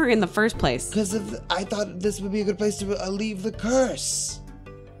bring her in the first place? Because I thought this would be a good place to leave the curse.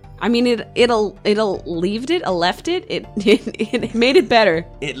 I mean, it left it. It made it better.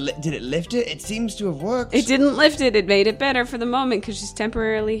 Did it lift it? It seems to have worked. It didn't lift it. It made it better for the moment because she's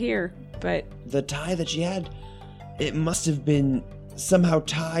temporarily here. But The tie that she had, it must have been somehow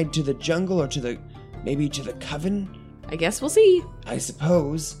tied to the jungle or maybe to the coven. I guess we'll see. I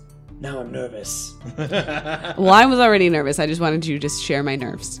suppose. Now I'm nervous. Well, I was already nervous. I just wanted you to just share my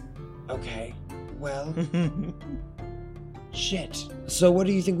nerves. Okay. Well. Shit. So what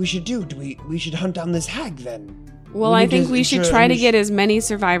do you think we should do? We should hunt down this hag then? Well, I think we should try to get as many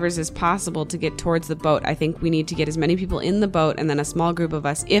survivors as possible to get towards the boat. I think we need to get as many people in the boat and then a small group of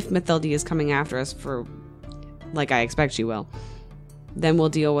us, if Mathilde is coming after us for, like I expect she will, then we'll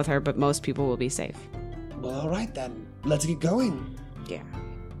deal with her, but most people will be safe. Well, all right then. Let's get going. Yeah.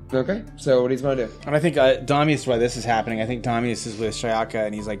 Okay. So what do you want to do? And I think Damius, why this is happening, I think Damius is with Shayaka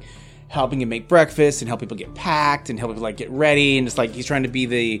and he's like helping him make breakfast and help people get packed and help people like get ready and just like he's trying to be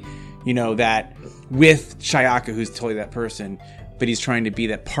the, that with Shayaka who's totally that person, but he's trying to be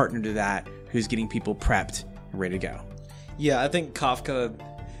that partner to that who's getting people prepped and ready to go. Yeah, I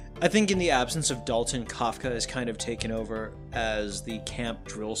think in the absence of Dalton, Kafka is kind of taken over as the camp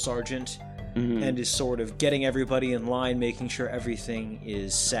drill sergeant and is sort of getting everybody in line, making sure everything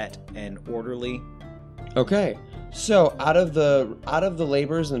is set and orderly. Okay. So out of the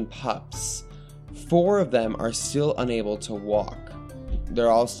laborers and pups, 4 of them are still unable to walk. They're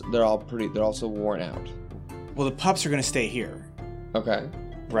all so worn out. Well, the pups are going to stay here, Okay.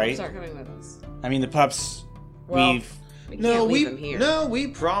 right? Start coming with us. I mean, the pups, Well, we've... We can't leave them here. we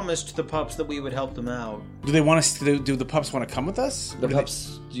promised the pups that we would help them out. Do they want us to... Do the pups want to come with us? The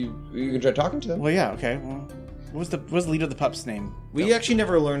pups, you can try talking to them. Well, yeah, okay. Well, what was the leader of the pups' name? We actually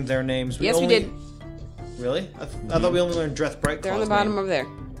never learned their names. Yes, we did. Really? I thought we only learned Dreth Brightclaw's They're on the bottom name. over there.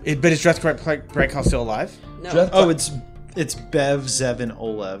 But is Dreth Brightclaw still alive? No. Oh, it's It's Bev, Zev, and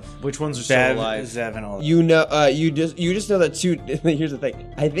Olev. Which ones are still alive? Zev, and Olev. You know, you just know that two. Here's the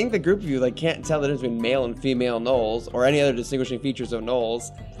thing. I think the group of you can't tell the difference between male and female gnolls or any other distinguishing features of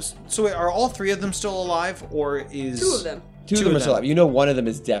gnolls. So wait, are all three of them still alive, or is 2 of them. Two of them are still alive. You know, one of them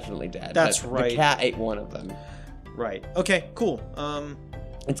is definitely dead. That's but right. The cat ate one of them. Right. Okay. Cool.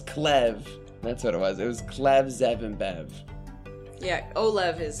 It's Clev. That's what it was. It was Clev, Zev, and Bev. Yeah,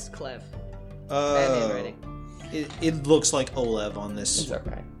 Olev is Clev. Bad handwriting. It looks like Olev on this. It's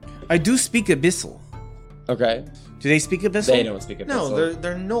okay. I do speak Abyssal. Okay. Do they speak Abyssal? They don't speak Abyssal. No,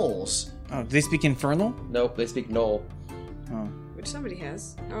 they're gnolls. Oh, do they speak Infernal? Nope, they speak Knoll. Oh. Which somebody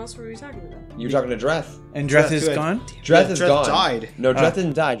has. How else were we talking about? You're talking to Dreth. And Dreth Dreth is good. gone? Dreth is Dreth gone. died. No, Dreth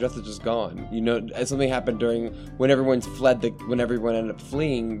didn't die. Dreth is just gone. You know, something happened when everyone ended up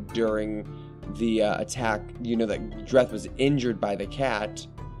fleeing during the attack. You know that Dreth was injured by the cat,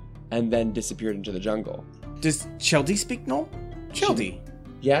 and then disappeared into the jungle. Does Cheldy speak Gnoll? Cheldy.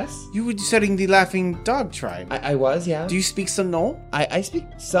 Yes, You were studying the Laughing Dog tribe. I was. Yeah. Do you speak some Gnoll? I speak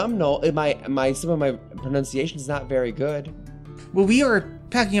some Knoll. Some of my pronunciation is not very good. Well, we are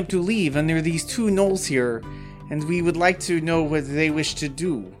packing up to leave, and there are these 2 Gnolls here, and we would like to know what they wish to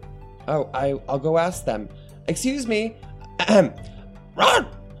do. Oh, I'll go ask them. Excuse me. Rah!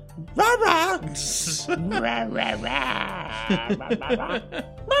 Rah, rah. Rah,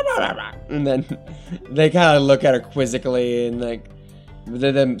 rah, rah. And then they kind of look at her quizzically and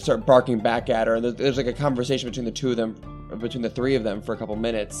then start barking back at her. And there's like a conversation between the 2 of them, between the 3 of them for a couple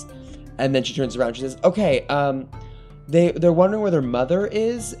minutes. And then she turns around and she says, okay, they're wondering where their mother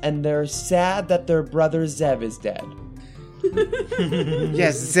is, and they're sad that their brother Zev is dead.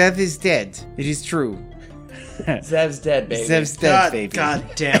 Yes, Zev is dead. It is true. Zev's dead, baby. Zev's dead, baby. God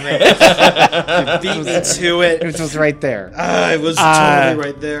damn it! You beat me to it. It was right there. It was totally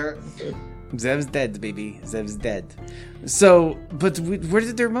right there. Zev's dead, baby. Zev's dead. So, but where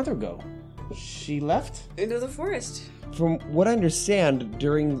did their mother go? She left? Into the forest. From what I understand,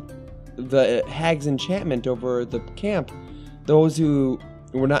 during the hag's enchantment over the camp, those who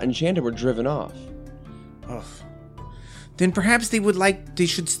were not enchanted were driven off. Ugh. Then perhaps they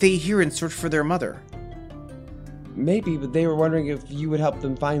should stay here and search for their mother. Maybe, but they were wondering if you would help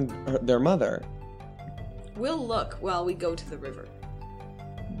them find their mother. We'll look while we go to the river.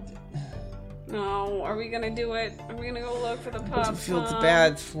 No, are we gonna do it? Are we gonna go look for the pup? It feels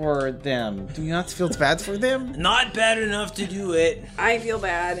bad for them. Do you not feel bad for them? Not bad enough to do it. I feel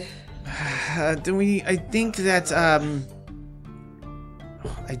bad. I think that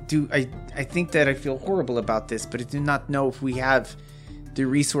I think that I feel horrible about this, but I do not know if we have the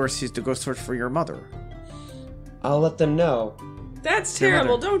resources to go search for your mother. I'll let them know. That's Your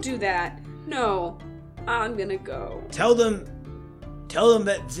terrible. mother. Don't do that. No, I'm gonna go. Tell them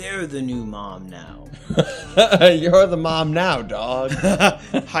that they're the new mom now. You're the mom now, dog.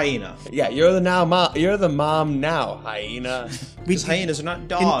 Hyena. Yeah, you're the mom now, hyena. Because hyenas are not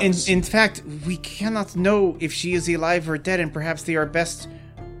dogs. In fact, we cannot know if she is alive or dead, and perhaps they are best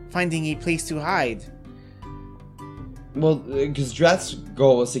finding a place to hide. Well, because Dreth's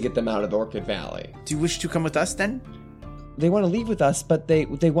goal was to get them out of Orchid Valley. Do you wish to come with us then? They want to leave with us, but they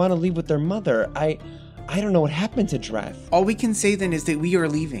want to leave with their mother. I don't know what happened to Dreth. All we can say then is that we are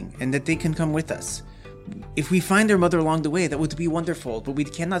leaving and that they can come with us. If we find their mother along the way, that would be wonderful, but we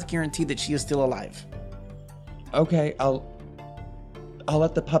cannot guarantee that she is still alive. Okay, I'll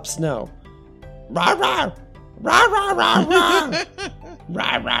let the pups know. Rah rah! Rah rah rah rah!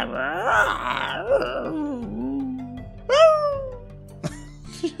 Rah rah rah!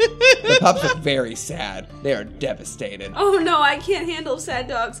 The pups look very sad. They are devastated. Oh no, I can't handle sad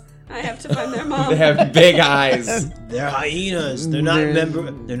dogs. I have to find their mom. They have big eyes. They're hyenas. They're not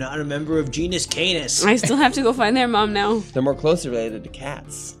a member of genus Canis. I still have to go find their mom now. They're more closely related to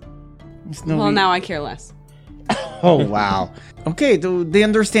cats. Well, now I care less. Oh, wow. Okay, they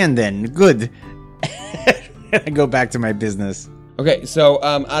understand then. Good. I go back to my business. Okay, so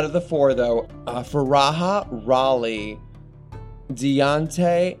out of the 4, though, Faraha, Raleigh,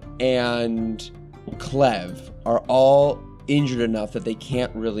 Deontay, and Clev are all injured enough that they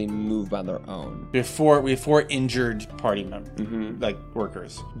can't really move on their own. We have 4 injured party members, like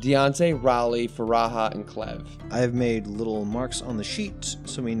workers. Deontay, Raleigh, Faraha, and Clev. I've made little marks on the sheet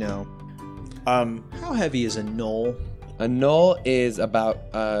so we know. How heavy is a knoll? A knoll is about,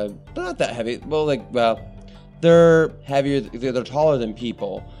 not that heavy. Well, they're heavier, they're taller than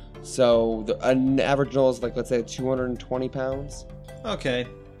people. So an average knoll is let's say 220 pounds. Okay,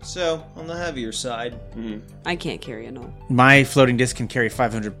 so on the heavier side. Mm-hmm. I can't carry a knoll. My floating disc can carry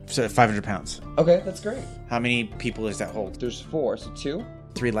 500 pounds. Okay, that's great. How many people does that hold? There's 4, so 2?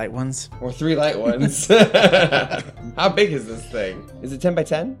 3 light ones. Or 3 light ones. How big is this thing? Is it 10 by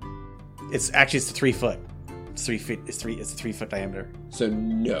 10? It's 3 foot. It's 3 feet. It's a 3 foot diameter. So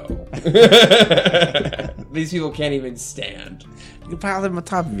no. These people can't even stand. You can pile them on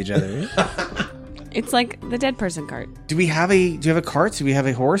top of each other. It's like the dead person cart. Do you have a cart? Do we have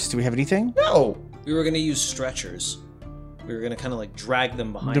a horse? Do we have anything? No. We were going to use stretchers. We were going to kind of like drag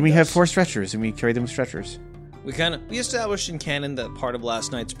them behind Then we us. have 4 stretchers, and we carry them with stretchers. We established in canon that part of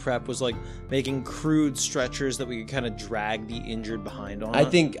last night's prep was like making crude stretchers that we could kind of drag the injured behind on.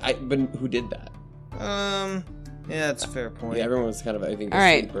 But who did that? Yeah, that's a fair point. Yeah, everyone was kind of, I think, All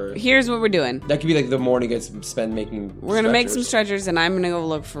right, super... here's what we're doing. That could be like the morning you guys spend making We're going to make some stretchers. stretchers, and I'm going to go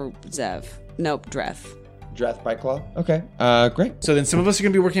look for Zev. Nope, Dreth. Dreth by Claw? Okay. Great. So then some of us are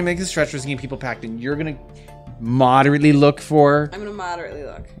going to be working on making stretchers and getting people packed, and you're going to moderately look for... I'm going to moderately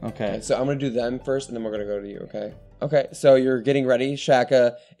look. Okay. So I'm going to do them first, and then we're going to go to you, okay? Okay, so you're getting ready.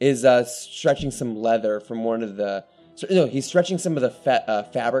 Shaka is stretching some leather from one of the... No, he's stretching some of the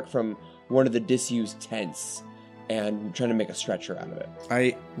fabric from one of the disused tents and trying to make a stretcher out of it.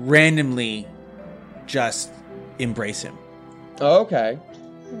 I randomly just embrace him, Oh, okay.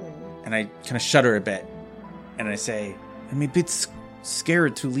 and I kind of shudder a bit, and I say, I'm a bit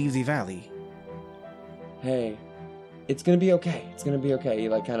scared to leave the valley. Hey, it's going to be okay. It's going to be okay. He,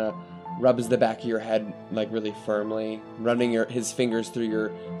 like, kind of rubs the back of your head, like, really firmly, running his fingers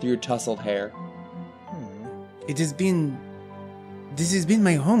through your tousled hair. This has been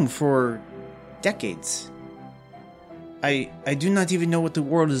my home for decades. I do not even know what the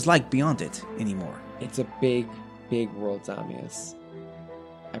world is like beyond it anymore. It's a big, big world, Zamius.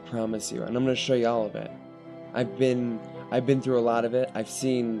 I promise you, and I'm going to show you all of it. I've been through a lot of it. I've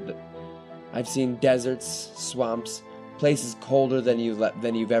seen deserts, swamps, places colder than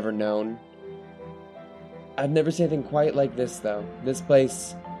you've ever known. I've never seen anything quite like this, though. This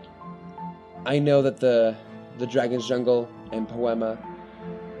place, I know that the Dragon's Jungle and Poema,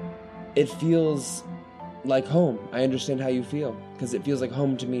 it feels like home. I understand how you feel, because it feels like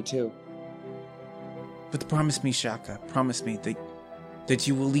home to me, too. But promise me, Shaka, promise me that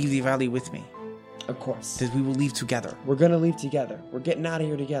you will leave the valley with me. Of course. That we will leave together. We're gonna leave together. We're getting out of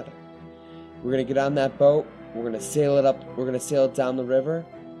here together. We're gonna get on that boat. We're gonna sail it up. We're gonna sail it down the river,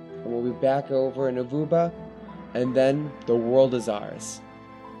 and we'll be back over in Avuba, and then the world is ours.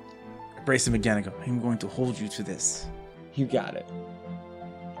 I brace him again and go, I'm going to hold you to this. You got it.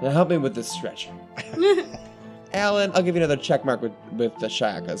 Now help me with this stretch. Alan, I'll give you another check mark with the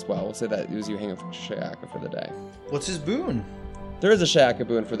Shaka as well. We'll say that it was you hanging with Shaka for the day. What's his boon? There is a Shaka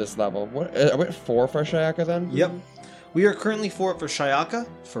boon for this level. What are we at 4 for Shaka then? Yep. We are currently 4 for Shayaka,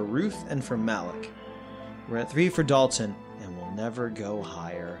 for Ruth, and for Malik. We're at 3 for Dalton, and we'll never go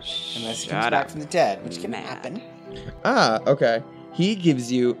higher. Unless he Shut comes up. back from the dead, which can Mad. happen. Ah, okay. He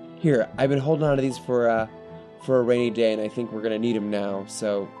gives you... Here, I've been holding on to these for a rainy day, and I think we're going to need them now.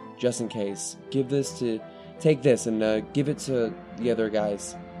 So, just in case, take this and give it to the other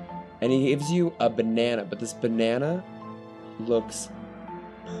guys. And he gives you a banana, but this banana looks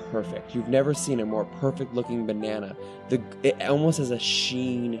perfect. You've never seen a more perfect-looking banana. It almost has a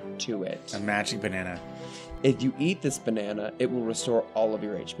sheen to it. A magic banana. If you eat this banana, it will restore all of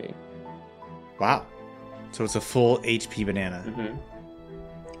your HP. Wow. So it's a full HP banana. Mm-hmm.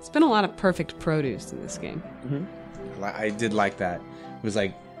 It's been a lot of perfect produce in this game. I did like that. It was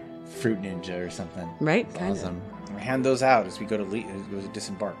like Fruit Ninja or something. Right? It's Kind of. awesome. We hand those out as we go to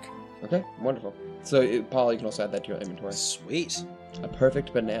disembark. Okay, wonderful. So, Paul, you can also add that to your inventory. Sweet. A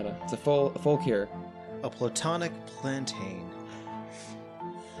perfect banana. It's a full cure. A platonic plantain.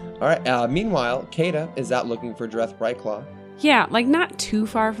 All right. Meanwhile, Kata is out looking for Dreth Brightclaw. Yeah, like not too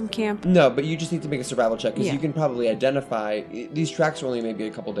far from camp. No, but you just need to make a survival check because Yeah. you can probably identify. These tracks are only maybe a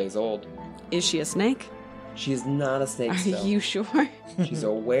couple days old. Is she a snake? She is not a snake Are still. you sure? She's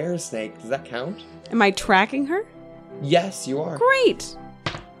a were-snake. Does that count? Am I tracking her? Yes, you are. Great.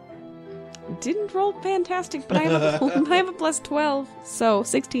 Didn't roll fantastic, but I have a plus 12, so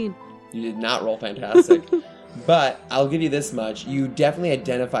 16. You did not roll fantastic. But I'll give you this much. You definitely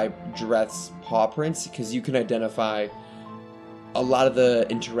identify Dreth's paw prints because you can identify a lot of the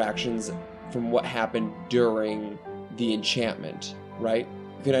interactions from what happened during the enchantment, right?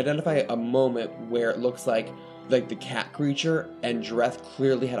 You can identify a moment where it looks like the cat creature and Dreth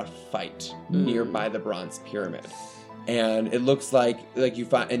clearly had a fight nearby the bronze pyramid. And it looks like you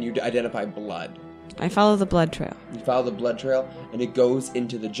find and you identify blood. I follow the blood trail. You follow the blood trail, and it goes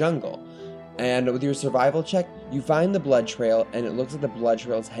into the jungle. And with your survival check, you find the blood trail, and it looks like the blood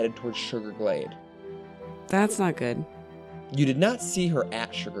trail is headed towards Sugar Glade. That's not good. You did not see her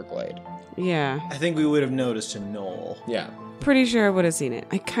at Sugar Glade. Yeah. I think we would have noticed a knoll. Yeah. pretty sure I would have seen it.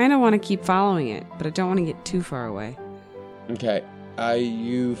 I kind of want to keep following it, but I don't want to get too far away. Okay.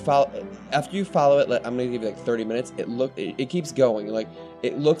 You follow. After you follow it, I'm gonna give you like 30 minutes. It keeps going. Like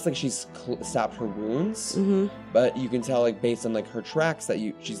it looks like she's stopped her wounds, but you can tell like based on like her tracks that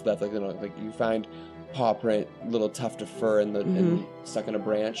she's left like you find paw print, little tuft of fur in stuck in a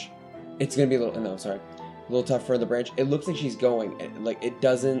branch. It's gonna be a little tuft fur in the branch. It looks like she's going.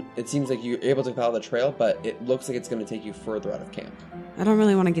 It seems like you're able to follow the trail, but it looks like it's gonna take you further out of camp. I don't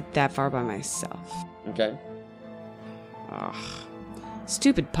really want to get that far by myself. Okay. Ugh.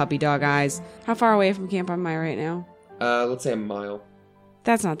 Stupid puppy dog eyes. How far away from camp am I right now? Let's say a mile.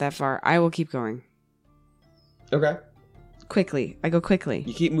 That's not that far. I will keep going. Okay. Quickly. I go quickly.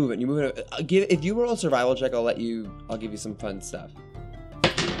 You keep moving. You move. If you roll a survival check, I'll give you some fun stuff.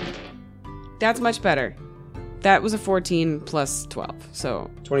 That's much better. That was a 14 plus 12, so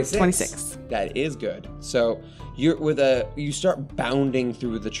 26. 26. That is good. So you start bounding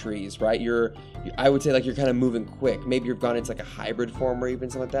through the trees, right? I would say like you're kind of moving quick. Maybe you've gone into like a hybrid form or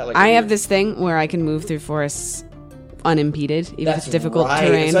even something like that. Like I have this thing where I can move through forests unimpeded, even if it's difficult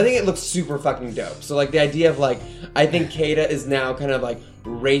terrain. So I think it looks super fucking dope. So like the idea of like, I think Kata is now kind of like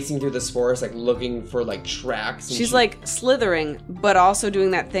racing through this forest, like looking for like tracks. And She's like slithering, but also doing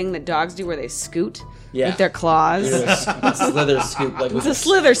that thing that dogs do where they scoot with their claws. Slither scoop. Like it's a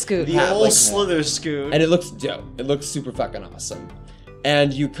slither scoot. The old slither scoot. And it looks dope. It looks super fucking awesome.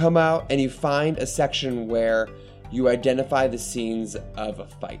 And you come out and you find a section where you identify the scenes of a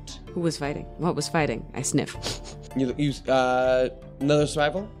fight. Who was fighting? What was fighting? I sniff. You another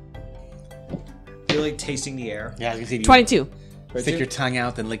survival? You're like tasting the air. Yeah, I was gonna say, 22. stick your tongue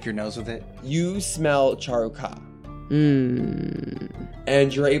out, then lick your nose with it. You smell Charuka.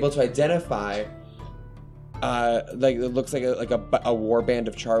 And you're able to identify, like it looks like a war band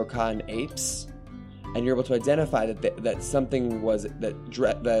of Charuka and apes, and you're able to identify that something was that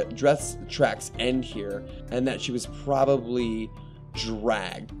Dreth's tracks end here, and that she was probably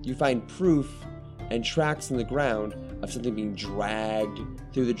dragged. You find proof and tracks in the ground of something being dragged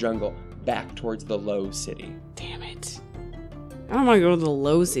through the jungle back towards the Low City. Damn it. I don't want to go to the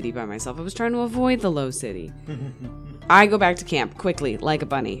Low City by myself. I was trying to avoid the Low City. I go back to camp quickly, like a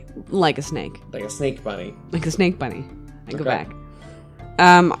bunny, like a snake. Like a snake bunny. Like a snake bunny. I go Okay. back.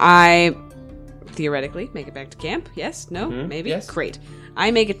 I theoretically make it back to camp. Yes? No? Maybe? yes. Great.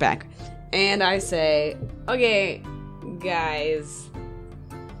 I make it back. And I say, okay, guys.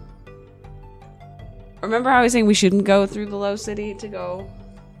 Remember how I was saying we shouldn't go through the Low City to go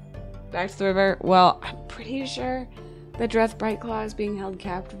back to the river? Well, I'm pretty sure that Dreth Brightclaw is being held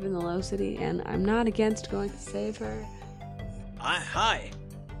captive in the Low City, and I'm not against going to save her. Hi,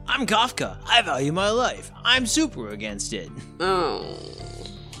 I'm Kafka. I value my life. I'm super against it. Oh.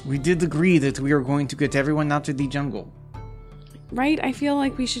 We did agree that we are going to get everyone out of the jungle. Right? I feel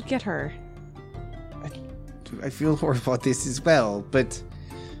like we should get her. I feel horrible about this as well, but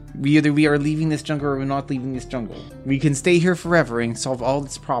we are leaving this jungle or we're not leaving this jungle. We can stay here forever and solve all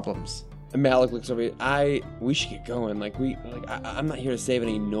its problems. And Malik looks over. We should get going. I'm not here to save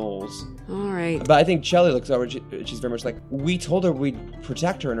any gnolls. All right. But I think Shelly looks over. She's very much like, we told her we'd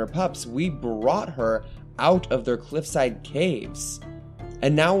protect her and her pups. We brought her out of their cliffside caves,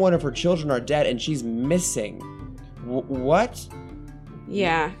 and now one of her children are dead, and she's missing. What?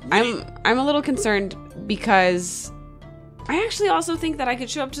 Yeah, I'm a little concerned because I actually also think that I could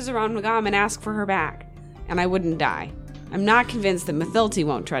show up to Zoran Magam and ask for her back, and I wouldn't die. I'm not convinced that Mathilti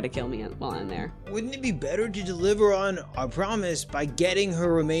won't try to kill me while I'm there. Wouldn't it be better to deliver on our promise by getting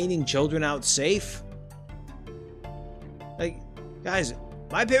her remaining children out safe? Like, guys,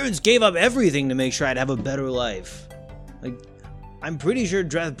 my parents gave up everything to make sure I'd have a better life. Like, I'm pretty sure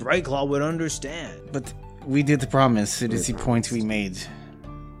Dreth Brightclaw would understand. But we did promise. It is the point we made.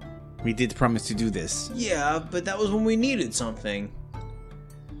 We did promise to do this. Yeah, but that was when we needed something.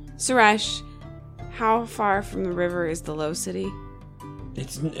 Suresh, how far from the river is the Low City?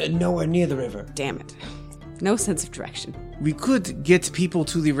 It's nowhere near the river. Damn it. No sense of direction. We could get people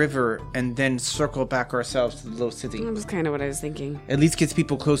to the river and then circle back ourselves to the Low City. That was kind of what I was thinking. At least get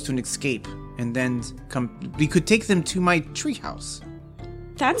people close to an escape, and then we could take them to my treehouse.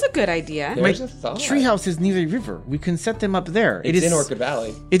 That's a good idea. There's My a thought. treehouse is near the river. We can set them up there. It's in Orchid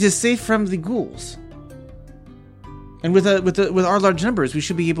Valley. It is safe from the ghouls. And with our large numbers, we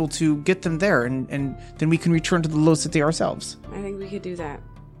should be able to get them there, and then we can return to the Low City ourselves. I think we could do that.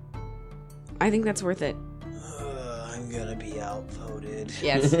 I think that's worth it. I'm gonna be outvoted.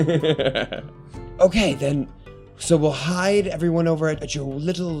 Yes. Okay, then So we'll hide everyone over at your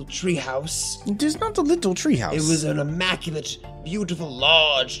little treehouse. There's not a little treehouse. It was an immaculate, beautiful,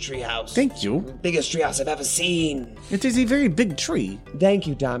 large treehouse. Thank you. Biggest treehouse I've ever seen. It is a very big tree. Thank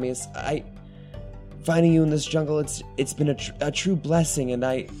you, Damius. Finding you in this jungle, it's been a true blessing, and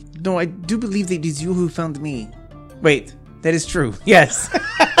I... No, I do believe that it is you who found me. Wait, that is true. Yes.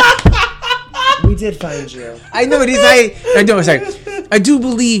 We did find you. I know it is sorry. I do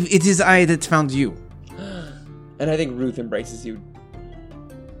believe it is I that found you. And I think Ruth embraces you.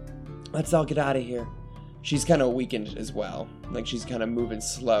 Let's all get out of here. She's kind of weakened as well. Like, she's kind of moving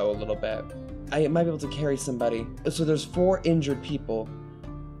slow a little bit. I might be able to carry somebody. So there's 4 injured people.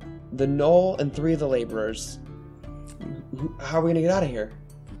 The Knoll and 3 of the laborers. How are we gonna get out of here?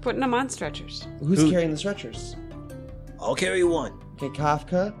 Putting them on stretchers. Who's carrying the stretchers? I'll carry one. Okay,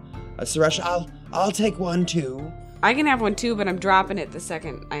 Kafka. Suresh, I'll take one too. I can have one too, but I'm dropping it the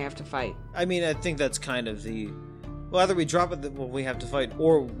second I have to fight. I mean, I think that's kind of the... Well, either we drop it when we have to fight,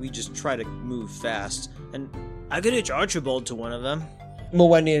 or we just try to move fast. And I could hitch Archibald to one of them.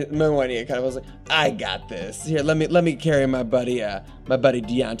 Mwenya kind of was like, I got this. Here, let me carry my buddy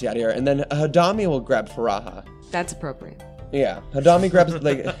Deontay out of here, and then Hadami will grab Faraha. That's appropriate. Yeah, Hadami grabs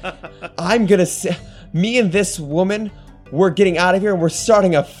like, I'm gonna say, me and this woman, we're getting out of here, and we're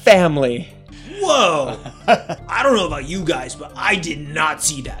starting a family. Whoa! I don't know about you guys, but I did not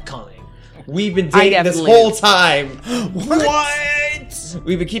see that coming. We've been dating this definitely whole time. What?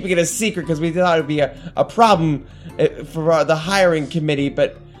 We've been keeping it a secret because we thought it would be a problem for the hiring committee,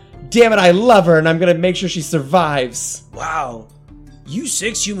 but damn it, I love her, and I'm gonna make sure she survives. Wow. You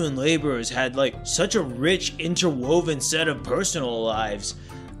 6 human laborers had, like, such a rich, interwoven set of personal lives.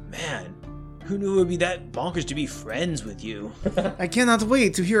 Man, who knew it would be that bonkers to be friends with you? I cannot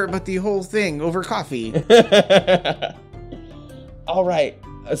wait to hear about the whole thing over coffee. All right.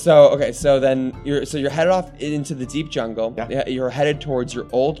 So then you're headed off into the deep jungle. Yeah. You're headed towards your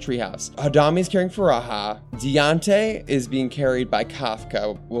old treehouse. Hadami's carrying Faraha. Deontay is being carried by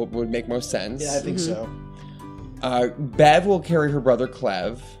Kafka. Would make most sense. Yeah, I think so. Bev will carry her brother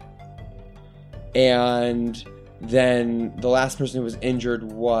Clev. And then the last person who was injured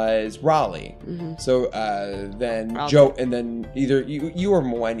was Raleigh. Mm-hmm. So then Raleigh. Joe, and then either you or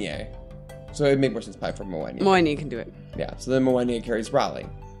Mwenya. So it'd make more sense probably for Mwenya. Mwenya can do it. Yeah, so then Mwenya carries Raleigh.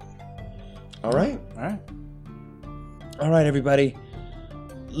 All right, everybody.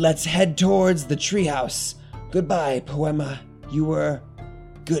 Let's head towards the treehouse. Goodbye, Poema. You were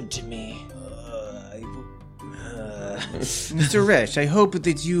good to me. Mr. Resh, I hope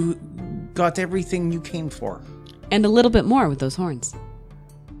that you got everything you came for. And a little bit more with those horns.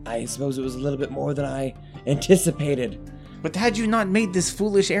 I suppose it was a little bit more than I anticipated. But had you not made this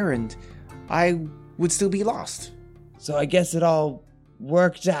foolish errand, I would still be lost. So I guess it all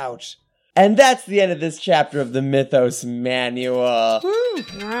worked out. And that's the end of this chapter of the Mythos Manual. Woo!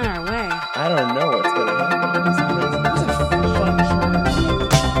 We're on our way. I don't know what's going to happen. This is a fun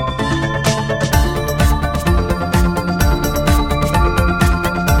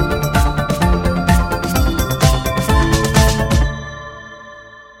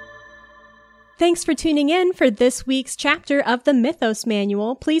Thanks for tuning in for this week's chapter of the Mythos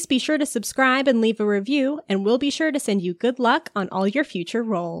Manual. Please be sure to subscribe and leave a review, and we'll be sure to send you good luck on all your future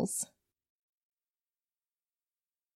rolls.